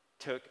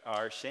took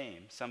our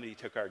shame. Somebody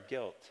took our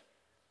guilt.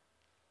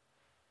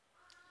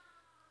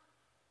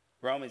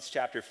 Romans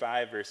chapter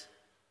 5, verse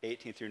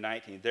 18 through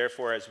 19.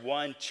 "Therefore, as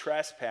one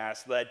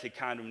trespass led to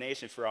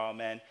condemnation for all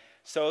men,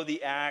 so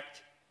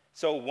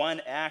one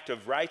act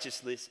of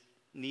righteousness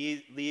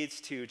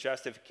leads to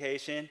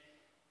justification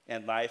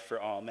and life for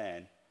all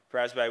men. For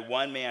as by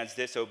one man's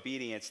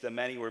disobedience the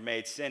many were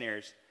made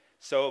sinners,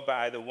 so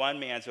by the one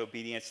man's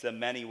obedience the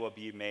many will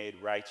be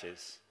made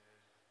righteous.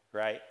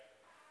 Right?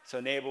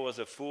 So Nabal was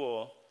a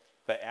fool,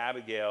 but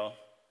Abigail,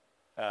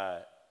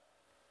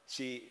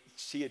 she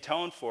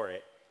atoned for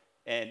it.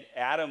 And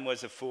Adam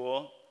was a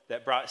fool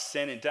that brought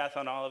sin and death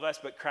on all of us,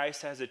 but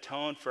Christ has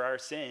atoned for our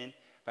sin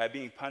by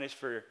being punished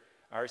for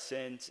our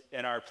sins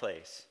in our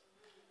place.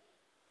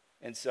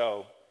 And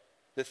so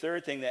the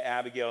third thing that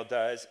Abigail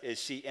does is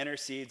she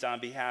intercedes on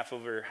behalf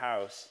of her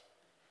house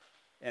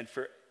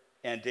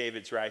and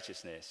David's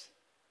righteousness.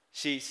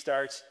 She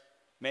starts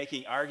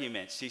making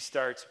arguments. She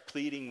starts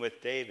pleading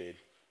with David.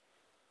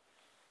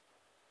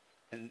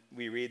 And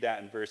we read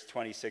that in verse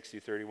 26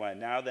 through 31.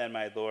 Now then,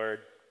 my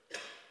Lord,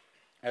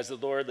 as the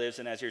Lord lives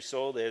and as your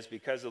soul lives,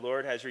 because the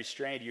Lord has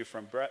restrained you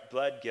from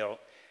blood guilt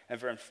and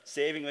from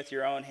saving with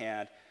your own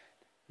hand,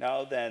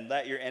 now then,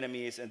 let your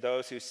enemies and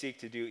those who seek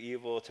to do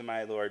evil to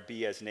my Lord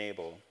be as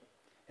Nabal.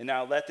 And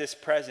now let this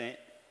present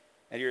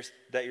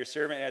that your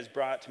servant has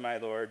brought to my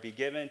Lord be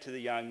given to the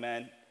young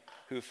men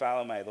who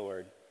follow my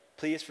Lord.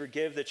 Please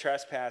forgive the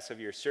trespass of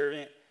your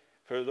servant,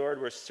 for the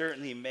Lord will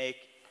certainly make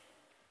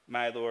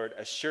my Lord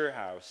a sure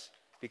house,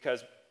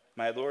 because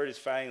my Lord is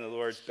fighting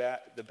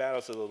the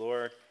battles of the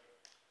Lord,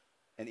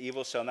 and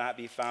evil shall not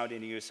be found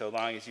in you so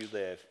long as you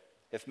live.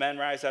 If men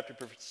rise up to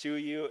pursue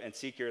you and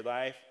seek your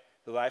life,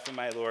 the life of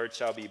my Lord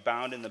shall be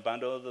bound in the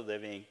bundle of the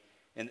living,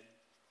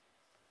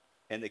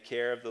 in the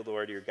care of the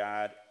Lord your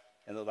God,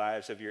 and the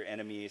lives of your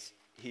enemies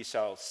he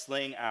shall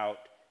sling out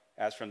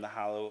as from the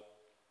hollow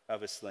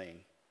of a sling.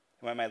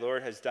 And when my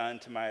Lord has done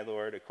to my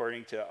Lord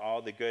according to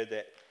all the good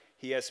that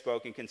he has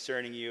spoken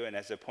concerning you, and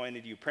has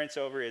appointed you prince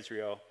over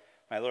Israel,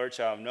 my Lord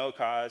shall have no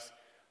cause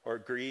or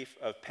grief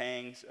of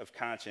pangs of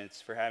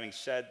conscience for having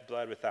shed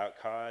blood without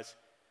cause,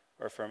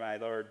 or for my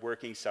Lord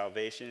working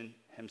salvation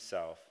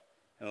himself.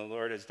 And the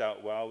Lord has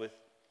dealt well with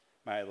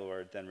my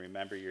Lord, then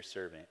remember your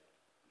servant.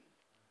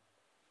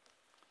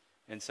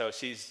 And so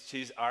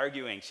she's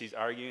arguing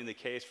the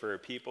case for her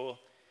people.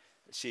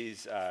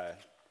 She's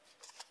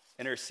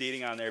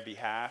interceding on their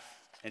behalf.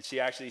 And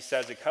she actually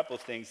says a couple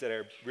things that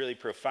are really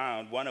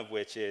profound, one of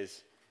which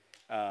is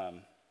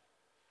in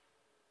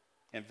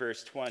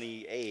verse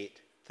 28,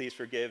 please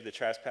forgive the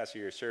trespass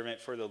of your servant,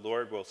 for the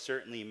Lord will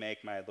certainly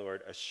make my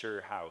Lord a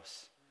sure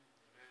house.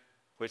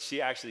 Which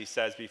she actually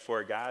says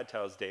before God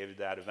tells David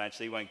that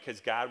eventually, because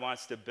David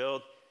wants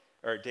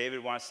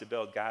to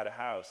build God a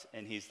house.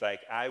 And he's like,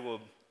 I will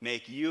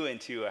make you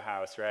into a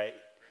house, right?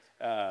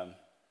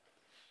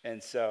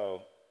 And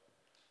so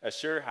a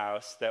sure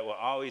house that will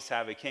always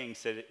have a king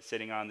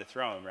sitting on the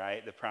throne,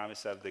 right? The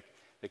promise of the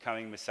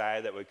coming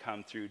Messiah that would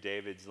come through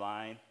David's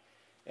line.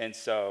 And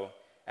so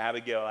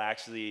Abigail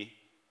actually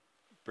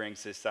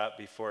brings this up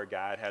before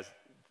God has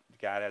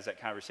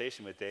that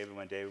conversation with David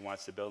when David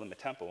wants to build him a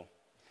temple.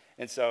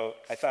 And so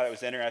I thought it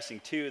was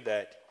interesting, too,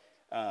 that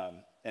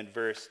in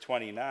verse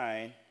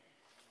 29,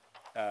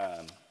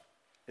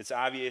 it's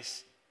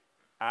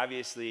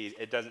obviously,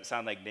 it doesn't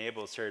sound like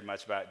Nabal's heard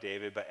much about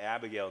David, but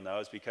Abigail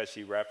knows because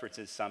she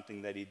references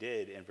something that he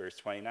did in verse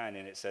 29.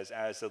 And it says,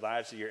 as the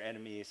lives of your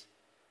enemies,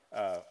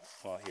 and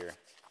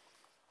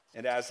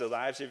as the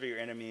lives of your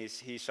enemies,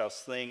 he shall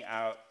sling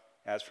out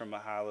as from the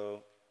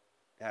hollow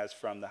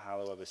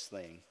of a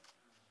sling.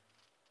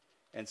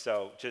 And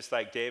so just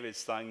like David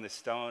slung the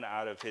stone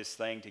out of his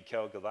sling to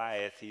kill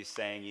Goliath, he's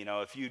saying,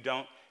 if you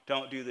don't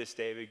do this,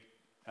 David,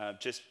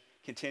 just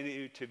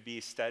continue to be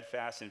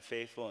steadfast and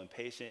faithful and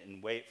patient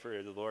and wait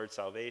for the Lord's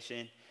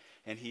salvation,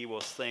 and he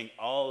will sling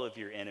all of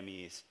your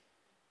enemies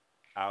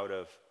out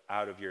of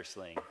your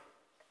sling.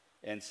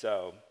 And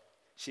so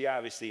she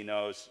obviously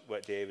knows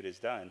what David has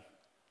done.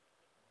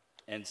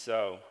 And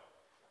so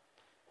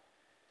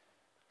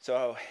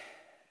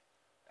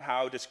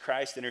how does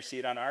Christ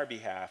intercede on our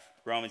behalf?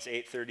 Romans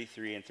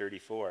 8:33 and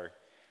 34.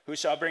 Who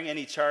shall bring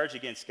any charge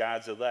against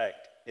God's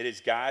elect? It is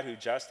God who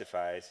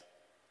justifies.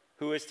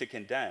 Who is to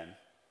condemn?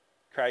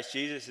 Christ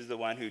Jesus is the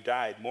one who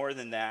died. More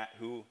than that,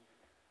 who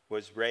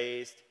was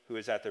raised, who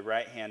is at the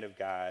right hand of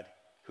God,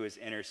 who is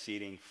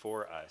interceding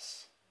for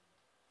us.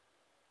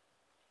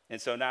 And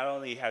so not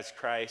only has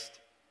Christ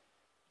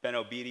been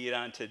obedient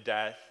unto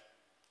death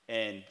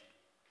and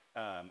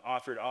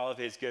offered all of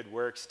his good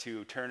works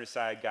to turn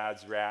aside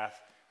God's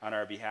wrath on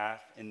our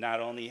behalf, and not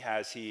only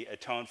has he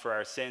atoned for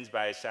our sins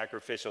by his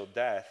sacrificial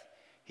death,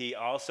 he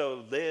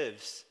also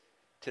lives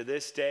to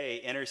this day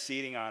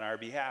interceding on our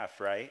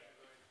behalf, right?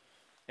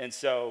 And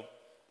so,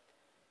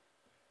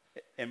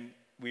 and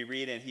we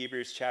read in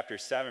Hebrews chapter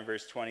 7,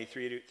 verse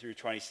 23 through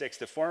 26,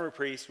 the former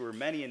priests were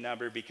many in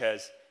number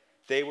because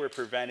they were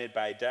prevented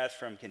by death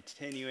from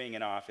continuing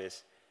in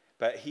office.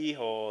 But he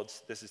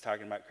holds, this is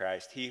talking about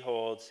Christ, he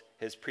holds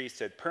his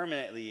priesthood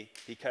permanently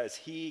because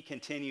he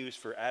continues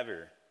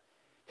forever.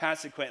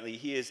 Consequently,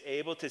 he is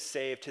able to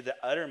save to the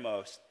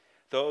uttermost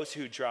those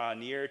who draw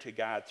near to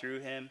God through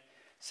him,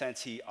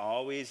 since he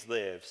always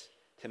lives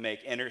to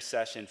make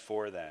intercession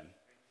for them.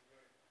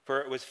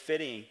 For it was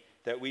fitting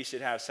that we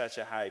should have such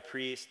a high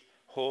priest,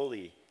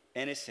 holy,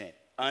 innocent,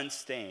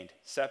 unstained,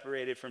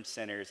 separated from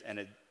sinners,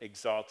 and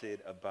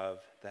exalted above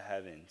the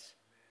heavens.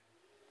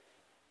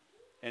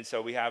 And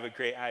so we have a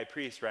great high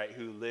priest, right,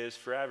 who lives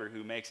forever,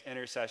 who makes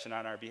intercession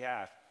on our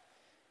behalf.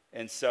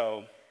 And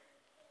so,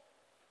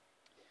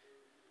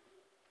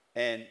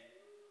 and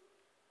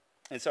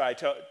so I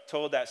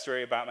told that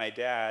story about my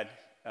dad.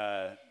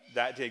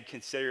 That did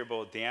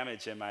considerable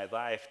damage in my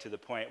life to the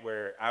point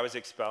where I was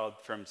expelled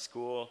from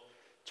school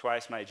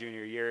twice my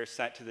junior year,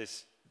 sent to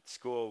this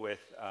school with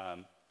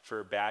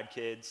for bad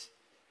kids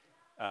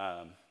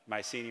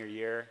my senior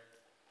year.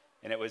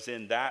 And it was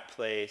in that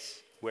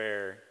place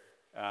where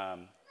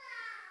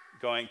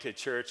going to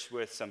church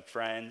with some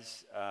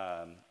friends,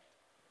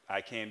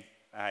 I came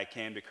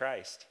to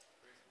Christ.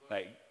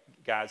 Like,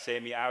 God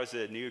saved me. I was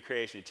a new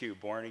creation too,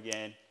 born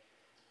again,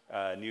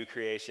 new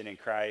creation in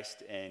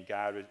Christ, and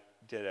God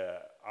did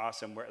a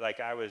awesome work. Like,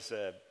 I was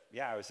a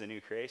new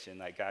creation.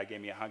 Like, God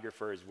gave me a hunger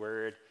for his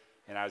word,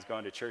 and I was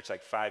going to church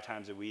like 5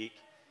 times a week.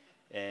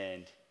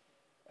 And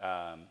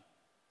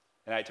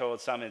I told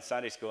some in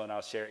Sunday school, and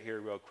I'll share it here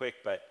real quick,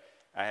 but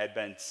I had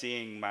been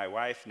seeing my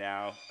wife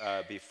now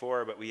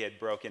before, but we had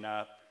broken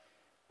up,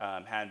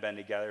 hadn't been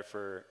together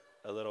for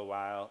a little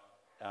while.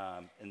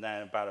 And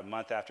then about a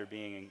month after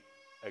being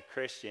a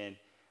Christian,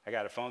 I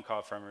got a phone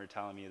call from her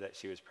telling me that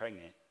she was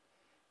pregnant.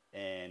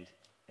 And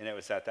it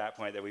was at that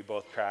point that we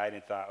both cried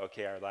and thought,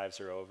 okay, our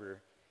lives are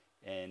over.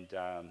 And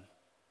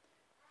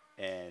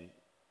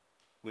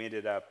we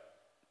ended up,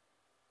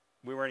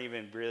 we weren't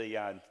even really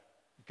on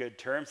good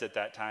terms at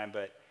that time,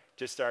 but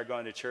just started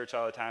going to church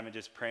all the time and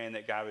just praying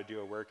that God would do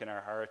a work in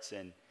our hearts.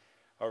 And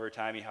over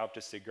time, he helped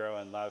us to grow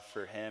in love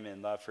for him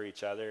and love for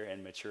each other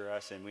and mature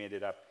us. And we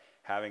ended up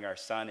having our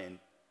son in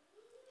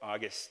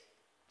August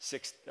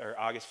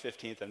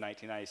 15th of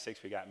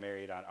 1996. We got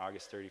married on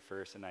August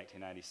 31st of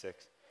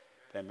 1996.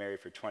 Been married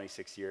for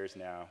 26 years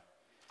now,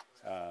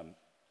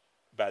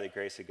 by the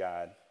grace of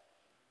God.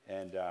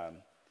 And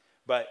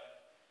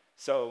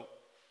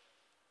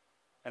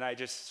and I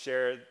just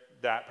share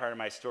that part of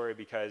my story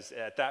because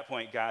at that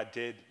point, God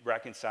did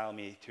reconcile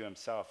me to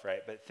himself, right?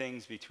 But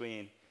things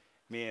between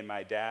me and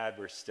my dad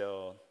were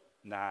still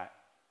not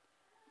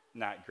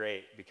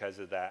great because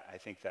of that, I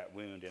think, that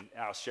wound. And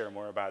I'll share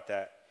more about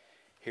that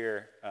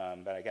here,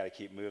 but I got to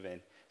keep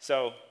moving.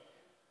 So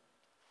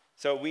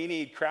we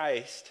need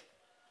Christ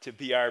to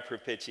be our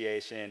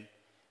propitiation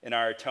and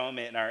our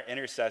atonement and our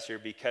intercessor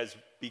because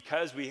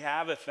we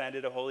have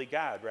offended a holy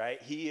God,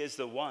 right? He is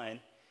the one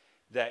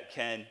that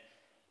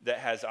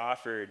has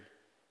offered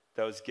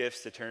those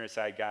gifts to turn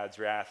aside God's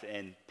wrath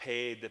and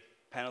paid the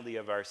penalty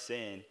of our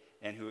sin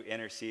and who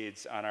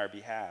intercedes on our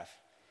behalf.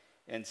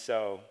 And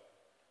so,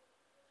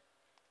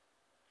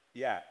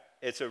 yeah,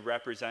 it's a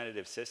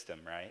representative system,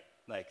 right?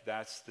 Like,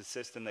 that's the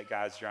system that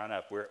God's drawn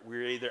up.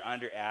 We're either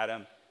under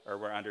Adam or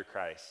we're under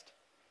Christ.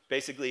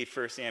 Basically,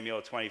 1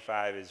 Samuel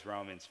 25 is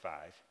Romans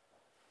 5,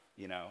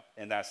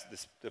 and that's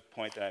the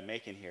point that I'm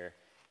making here,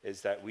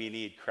 is that we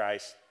need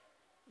Christ's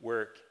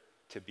work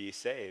to be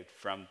saved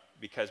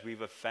because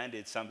we've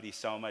offended somebody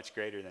so much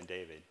greater than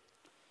David.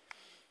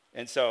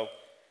 And so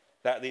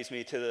that leads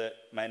me to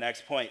my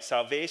next point.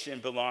 Salvation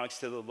belongs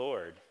to the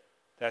Lord.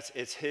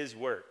 It's his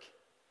work.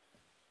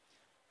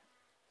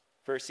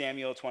 1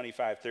 Samuel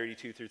 25,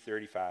 32 through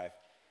 35.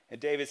 And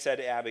David said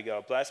to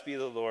Abigail, "Blessed be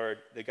the Lord,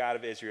 the God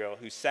of Israel,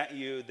 who sent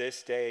you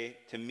this day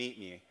to meet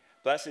me.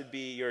 Blessed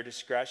be your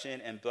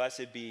discretion, and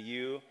blessed be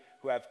you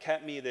who have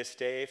kept me this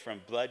day from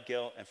blood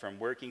guilt and from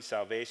working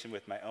salvation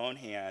with my own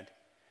hand.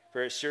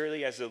 For as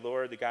surely as the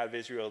Lord, the God of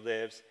Israel,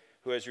 lives,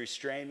 who has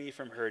restrained me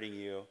from hurting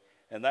you,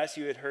 unless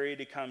you had hurried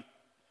to come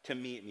to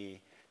meet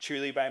me,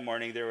 truly by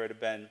morning there would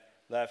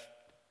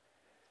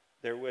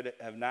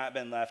have not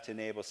been left to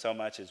Nabal so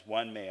much as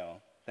one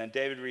male." Then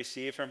David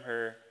received from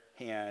her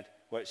hand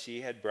what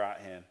she had brought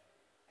him.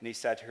 And he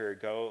said to her,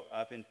 "Go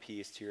up in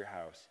peace to your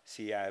house.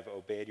 See, I have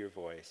obeyed your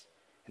voice,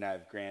 and I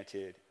have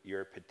granted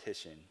your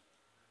petition."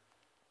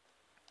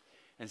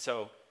 And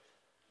so,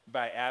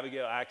 by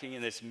Abigail acting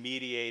in this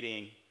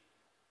mediating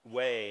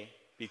way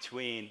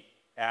between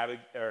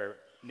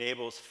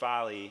Nabal's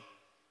folly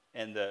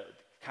and the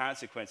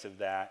consequence of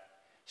that,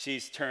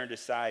 she's turned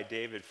aside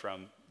David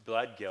from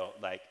blood guilt.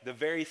 Like, the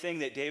very thing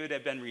that David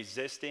had been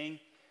resisting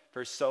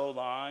for so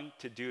long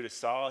to do to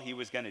Saul, he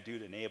was going to do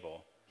to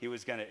Nabal. He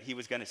was going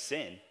to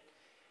sin.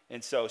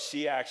 And so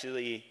she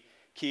actually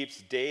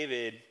keeps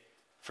David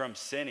from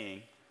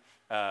sinning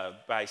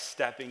by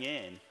stepping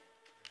in.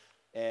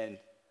 And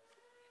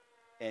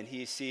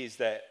he sees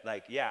that,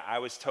 like, yeah, I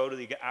was going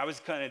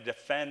to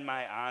defend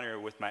my honor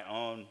with my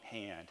own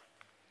hand.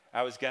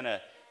 I was going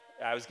to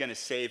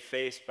save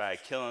face by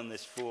killing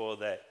this fool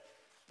that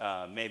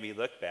made me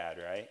look bad,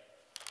 right?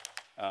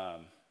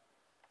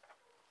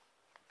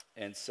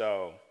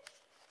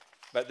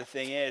 But the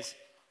thing is,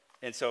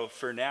 and so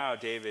for now,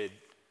 David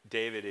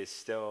is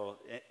still,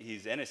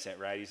 he's innocent,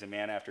 right? He's a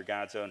man after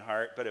God's own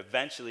heart, but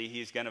eventually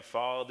he's going to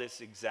fall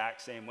this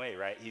exact same way,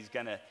 right? He's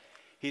going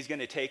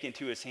to take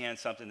into his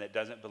hands something that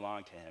doesn't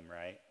belong to him,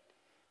 right?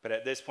 But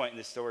at this point in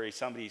the story,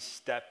 somebody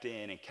stepped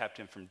in and kept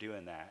him from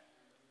doing that.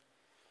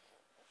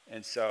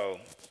 And so,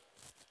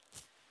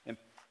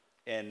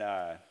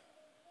 I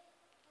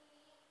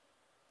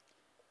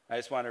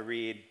just want to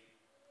read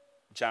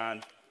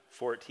John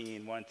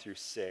 14, 1 through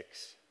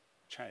 6.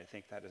 I'm trying to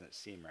think, that doesn't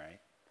seem right.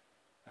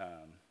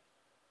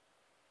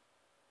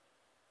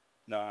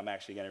 No, I'm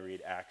actually going to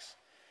read Acts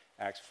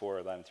 4,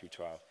 11 through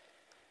 12.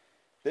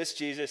 This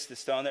Jesus, the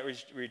stone that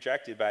was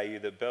rejected by you,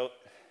 the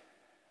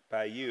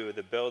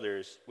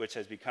builders, which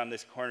has become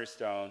this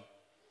cornerstone,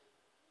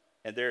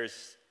 and there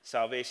is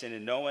salvation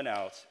in no one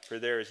else, for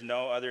there is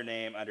no other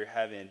name under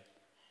heaven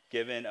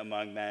given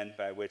among men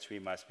by which we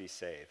must be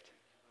saved.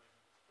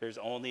 There's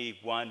only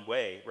one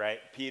way, right?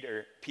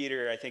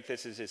 Peter, I think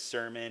this is his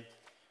sermon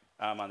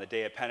on the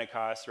day of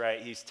Pentecost,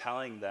 right? He's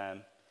telling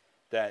them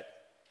that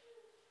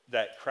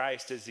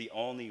Christ is the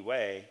only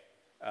way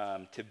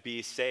to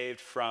be saved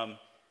from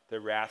the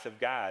wrath of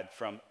God,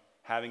 from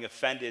having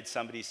offended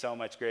somebody so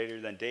much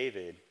greater than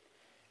David.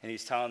 And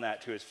he's telling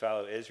that to his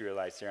fellow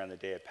Israelites there on the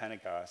day of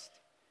Pentecost.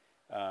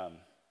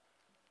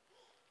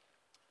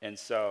 And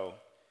so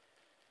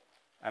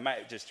I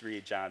might just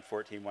read John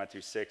 14, 1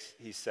 through 6.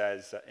 He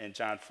says, in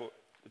John 4,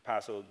 the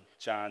Apostle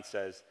John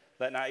says,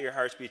 "Let not your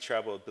hearts be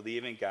troubled.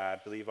 Believe in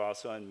God. Believe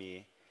also in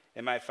me.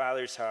 In my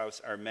Father's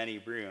house are many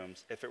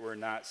rooms. If it were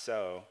not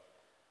so,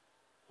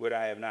 would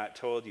I have not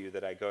told you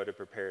that I go to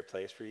prepare a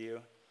place for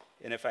you?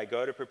 And if I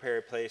go to prepare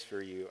a place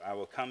for you, I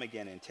will come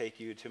again and take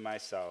you to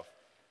myself,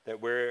 that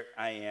where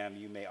I am,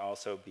 you may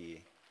also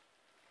be.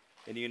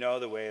 And you know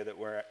the way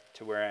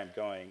to where I am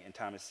going." And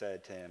Thomas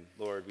said to him,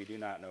 "Lord, we do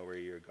not know where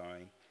you are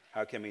going.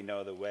 How can we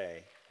know the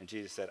way?" And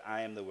Jesus said,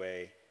 "I am the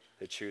way,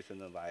 the truth, and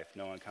the life.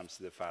 No one comes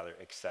to the Father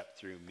except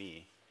through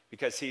me."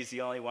 Because he's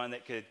the only one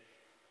that could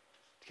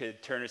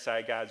turn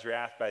aside God's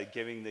wrath by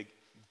giving the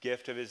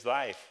gift of his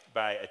life,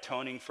 by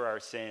atoning for our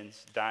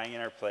sins, dying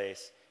in our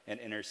place, and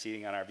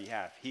interceding on our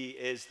behalf. He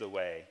is the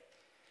way.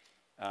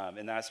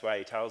 And that's why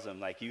he tells them,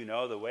 like, you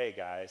know the way,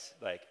 guys.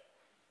 Like,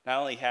 not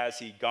only has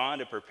he gone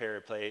to prepare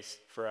a place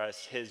for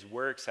us, his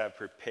works have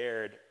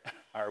prepared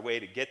our way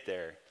to get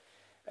there.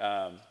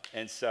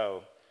 And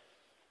so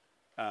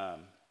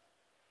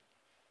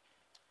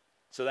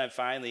then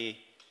finally,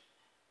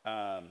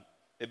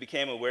 it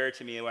became aware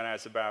to me when I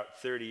was about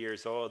 30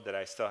 years old that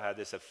I still had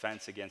this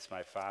offense against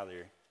my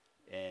father,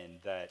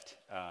 and that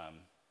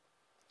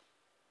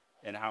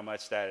and how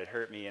much that had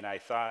hurt me. And I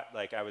thought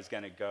like I was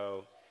going to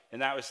go,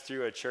 and that was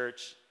through a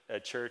church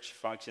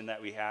function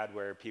that we had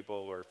where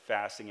people were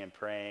fasting and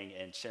praying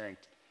and sharing,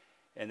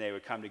 and they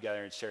would come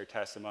together and share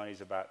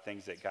testimonies about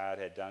things that God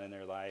had done in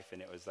their life.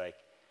 And it was like,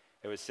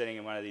 it was sitting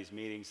in one of these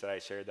meetings that I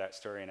shared that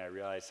story, and I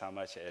realized how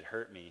much it had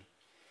hurt me,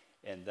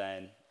 and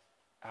then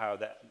how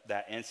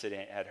that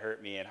incident had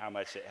hurt me, and how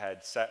much it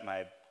had set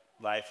my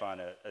life on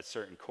a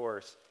certain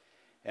course.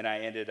 And I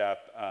ended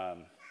up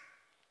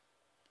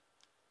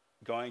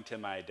going to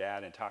my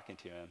dad and talking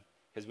to him,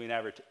 because we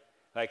never,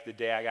 like the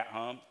day I got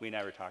home, we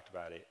never talked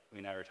about it.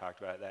 We never talked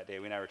about it that day.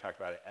 We never talked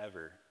about it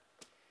ever.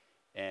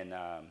 And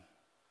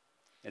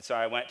so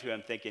I went to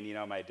him thinking,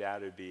 my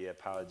dad would be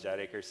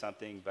apologetic or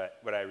something. But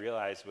what I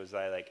realized was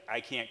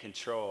I can't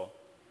control,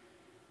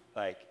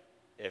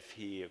 if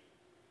he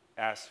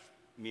asked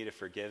me to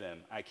forgive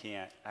him, I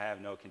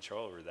have no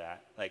control over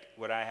that.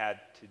 What I had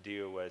to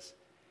do was,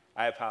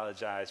 I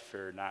apologized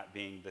for not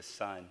being the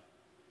son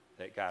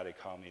that God had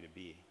called me to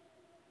be.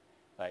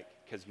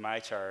 Because my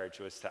charge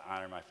was to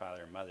honor my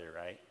father and mother,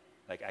 right?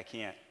 I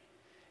can't.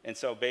 And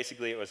so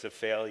basically it was a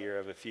failure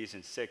of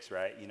Ephesians 6,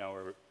 right?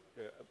 Where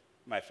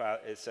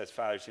it says,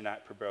 "Fathers, do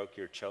not provoke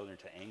your children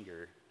to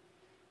anger."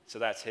 So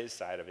that's his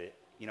side of it.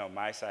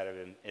 My side of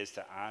it is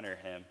to honor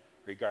him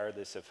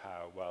regardless of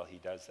how well he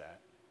does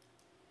that.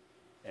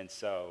 And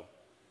so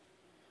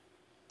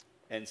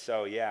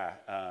yeah.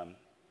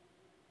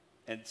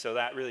 And so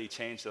that really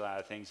changed a lot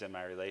of things in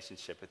my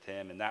relationship with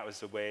him. And that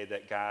was the way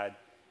that God,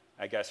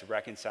 I guess,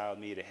 reconciled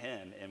me to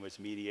him and was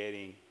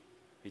mediating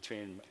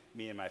between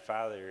me and my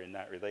father in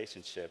that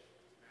relationship.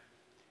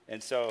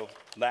 And so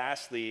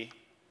lastly,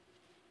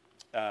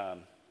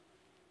 and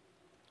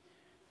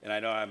I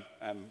know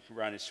I'm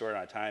running short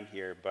on time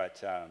here,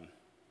 but the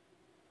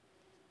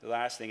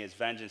last thing is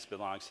vengeance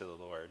belongs to the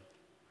Lord.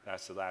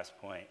 That's the last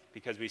point.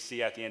 Because we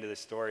see at the end of the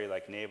story,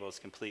 Nabal is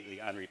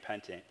completely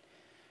unrepentant.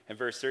 In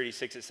verse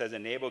 36, it says,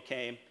 "And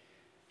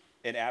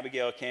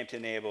Abigail came to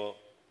Nabal,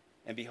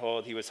 and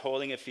behold, he was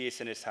holding a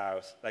feast in his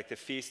house, like the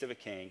feast of a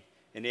king.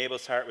 And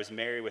Nabal's heart was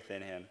merry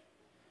within him,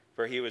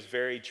 for he was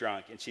very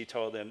drunk. And she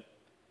told him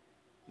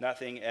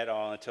nothing at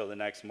all until the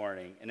next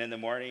morning. And in the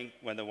morning,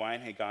 when the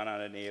wine had gone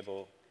on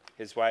Nabal,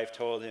 his wife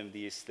told him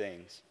these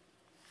things.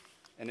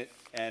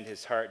 And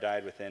his heart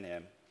died within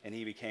him, and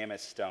he became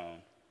as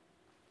stone.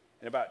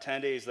 And about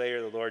 10 days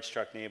later, the Lord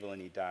struck Nabal,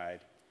 and he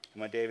died.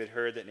 And when David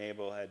heard that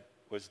Nabal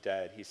was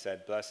dead, he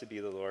said, 'Blessed be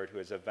the Lord, who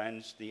has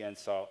avenged the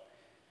insult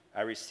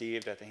I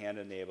received at the hand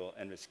of Nabal,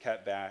 and has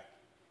kept back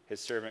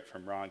his servant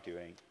from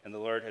wrongdoing. And the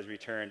Lord has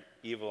returned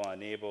evil on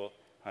Nabal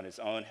on his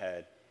own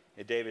head,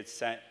 And David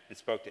sent and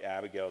spoke to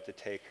Abigail to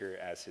take her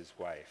as his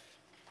wife.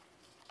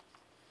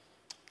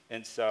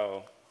 And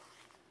so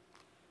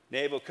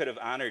Nabal could have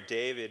honored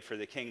David for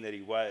the king that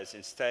he was.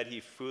 Instead, he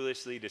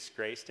foolishly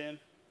disgraced him.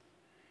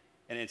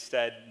 And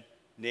instead,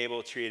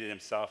 Nabal treated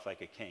himself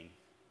like a king.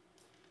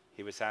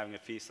 He was having a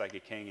feast like a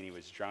king, and he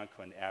was drunk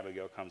when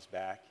Abigail comes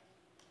back.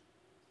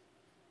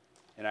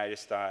 And I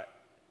just thought,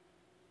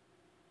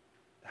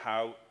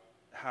 how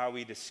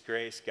we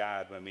disgrace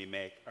God when we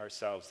make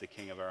ourselves the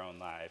king of our own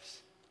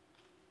lives.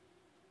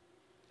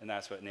 And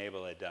that's what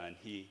Nabal had done.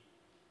 He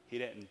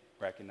didn't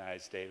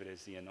recognize David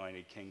as the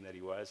anointed king that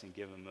he was and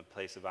give him a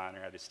place of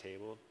honor at his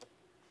table.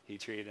 He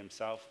treated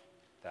himself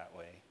that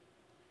way.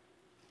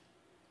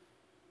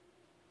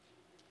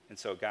 And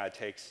so God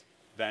takes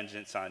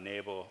vengeance on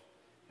Nabal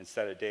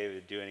instead of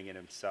David doing it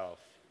himself.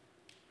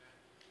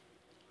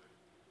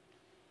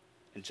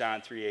 And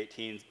John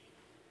 3:18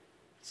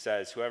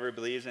 says, "Whoever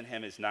believes in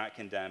him is not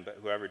condemned, but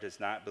whoever does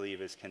not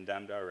believe is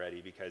condemned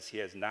already, because he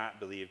has not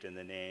believed in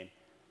the name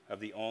of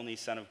the only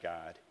Son of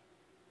God.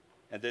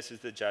 And this is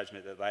the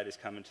judgment, that light has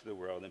come into the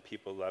world, and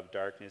people love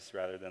darkness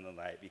rather than the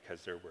light,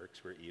 because their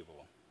works were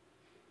evil."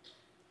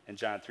 And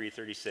John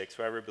 3:36,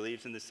 "Whoever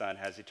believes in the Son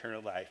has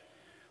eternal life.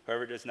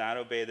 Whoever does not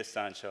obey the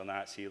Son shall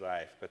not see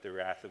life, but the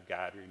wrath of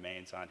God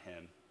remains on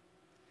him."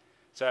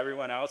 So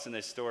everyone else in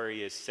this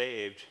story is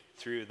saved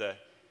through the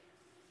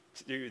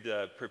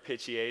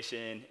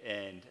propitiation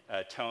and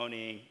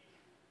atoning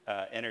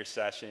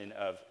intercession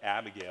of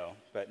Abigail,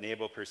 but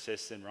Nabal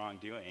persists in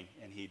wrongdoing,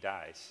 and he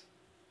dies.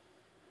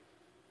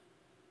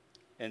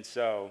 And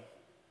so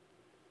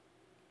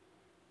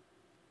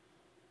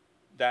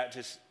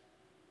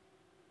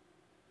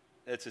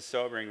it's a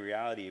sobering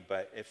reality,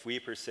 but if we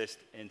persist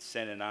in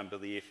sin and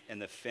unbelief in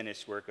the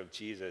finished work of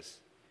Jesus,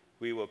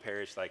 we will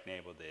perish like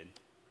Nabal did.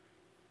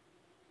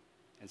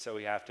 And so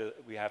we have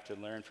to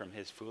learn from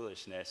his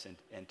foolishness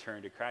and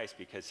turn to Christ,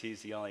 because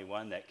he's the only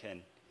one that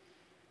can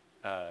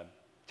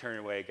turn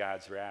away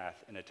God's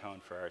wrath and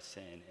atone for our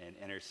sin and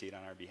intercede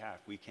on our behalf.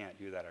 We can't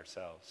do that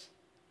ourselves.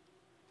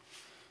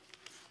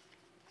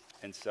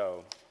 And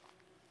so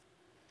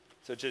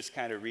just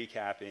kind of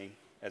recapping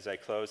as I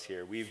close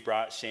here, we've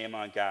brought shame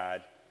on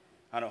God,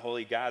 on a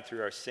holy God,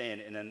 through our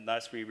sin, and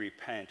unless we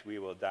repent, we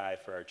will die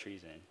for our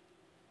treason.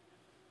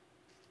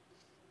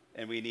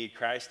 And we need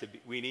Christ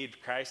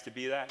to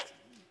be that,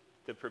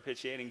 the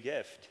propitiating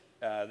gift,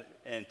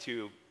 and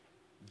to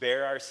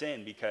bear our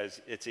sin,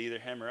 because it's either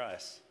him or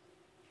us.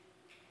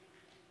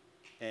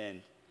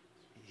 And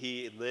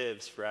he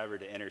lives forever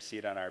to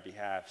intercede on our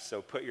behalf.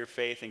 So put your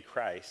faith in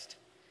Christ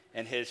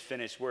and his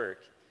finished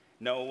work.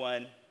 No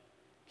one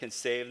can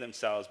save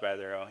themselves by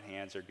their own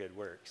hands or good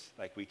works.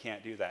 Like, we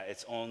can't do that.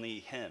 It's only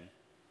him.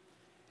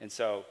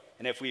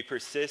 And if we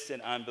persist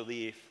in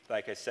unbelief,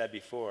 like I said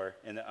before,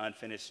 in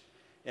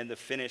the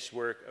finished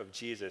work of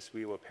Jesus,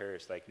 we will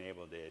perish like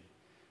Nabal did.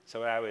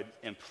 So I would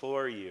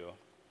implore you,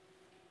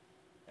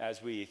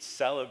 as we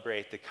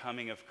celebrate the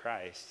coming of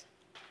Christ,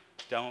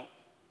 don't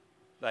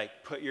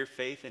put your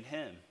faith in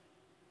him.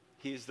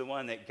 He's the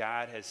one that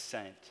God has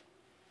sent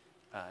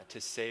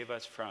to save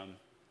us from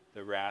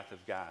the wrath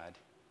of God.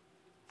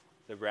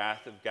 The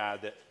wrath of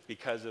God that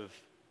because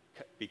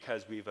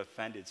we've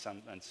offended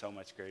someone so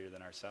much greater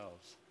than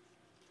ourselves.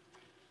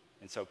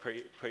 And so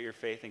put your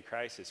faith in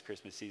Christ this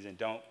Christmas season.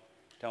 Don't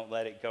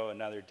let it go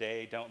another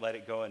day. Don't let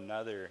it go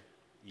another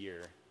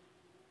year.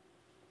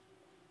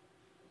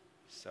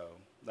 So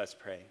let's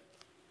pray.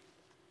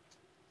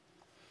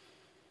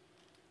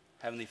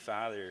 Heavenly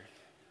Father,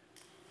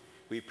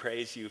 we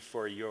praise you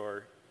for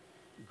your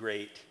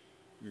great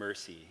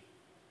mercy.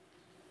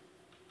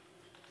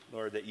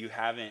 Lord, that you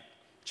haven't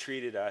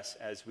treated us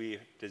as we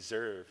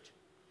deserved,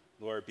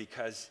 Lord,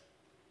 because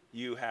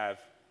you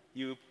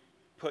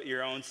put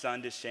your own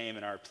Son to shame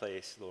in our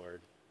place,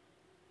 Lord.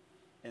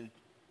 And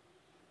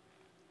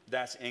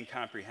that's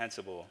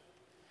incomprehensible,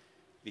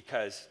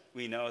 because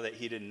we know that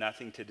he did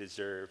nothing to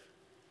deserve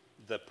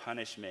the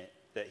punishment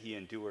that he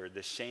endured,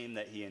 the shame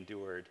that he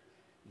endured,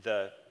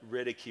 the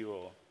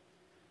ridicule,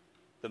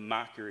 the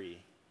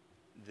mockery,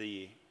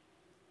 the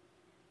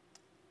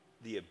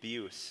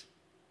abuse.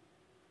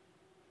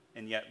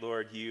 And yet,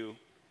 Lord, you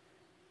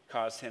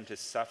caused him to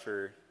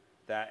suffer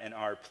that in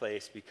our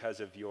place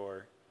because of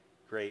your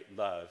great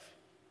love.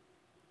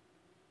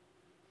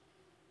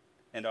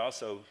 And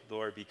also,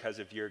 Lord, because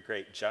of your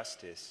great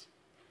justice,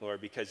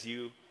 Lord, because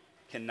you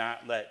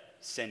cannot let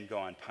sin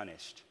go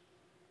unpunished.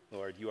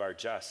 Lord, you are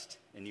just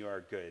and you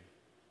are good.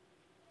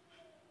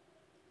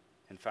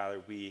 And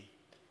Father, we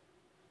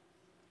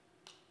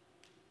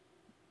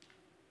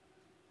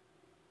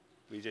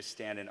just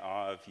stand in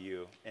awe of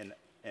you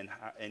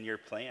and your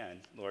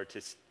plan, Lord,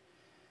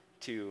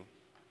 to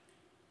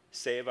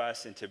save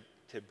us and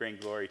to bring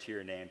glory to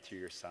your name through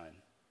your Son.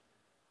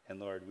 And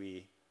Lord,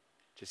 we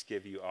just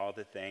give you all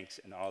the thanks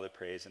and all the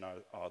praise and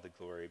all the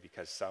glory,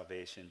 because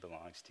salvation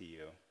belongs to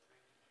you.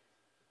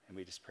 And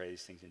we just pray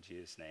these things in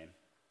Jesus' name.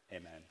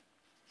 Amen.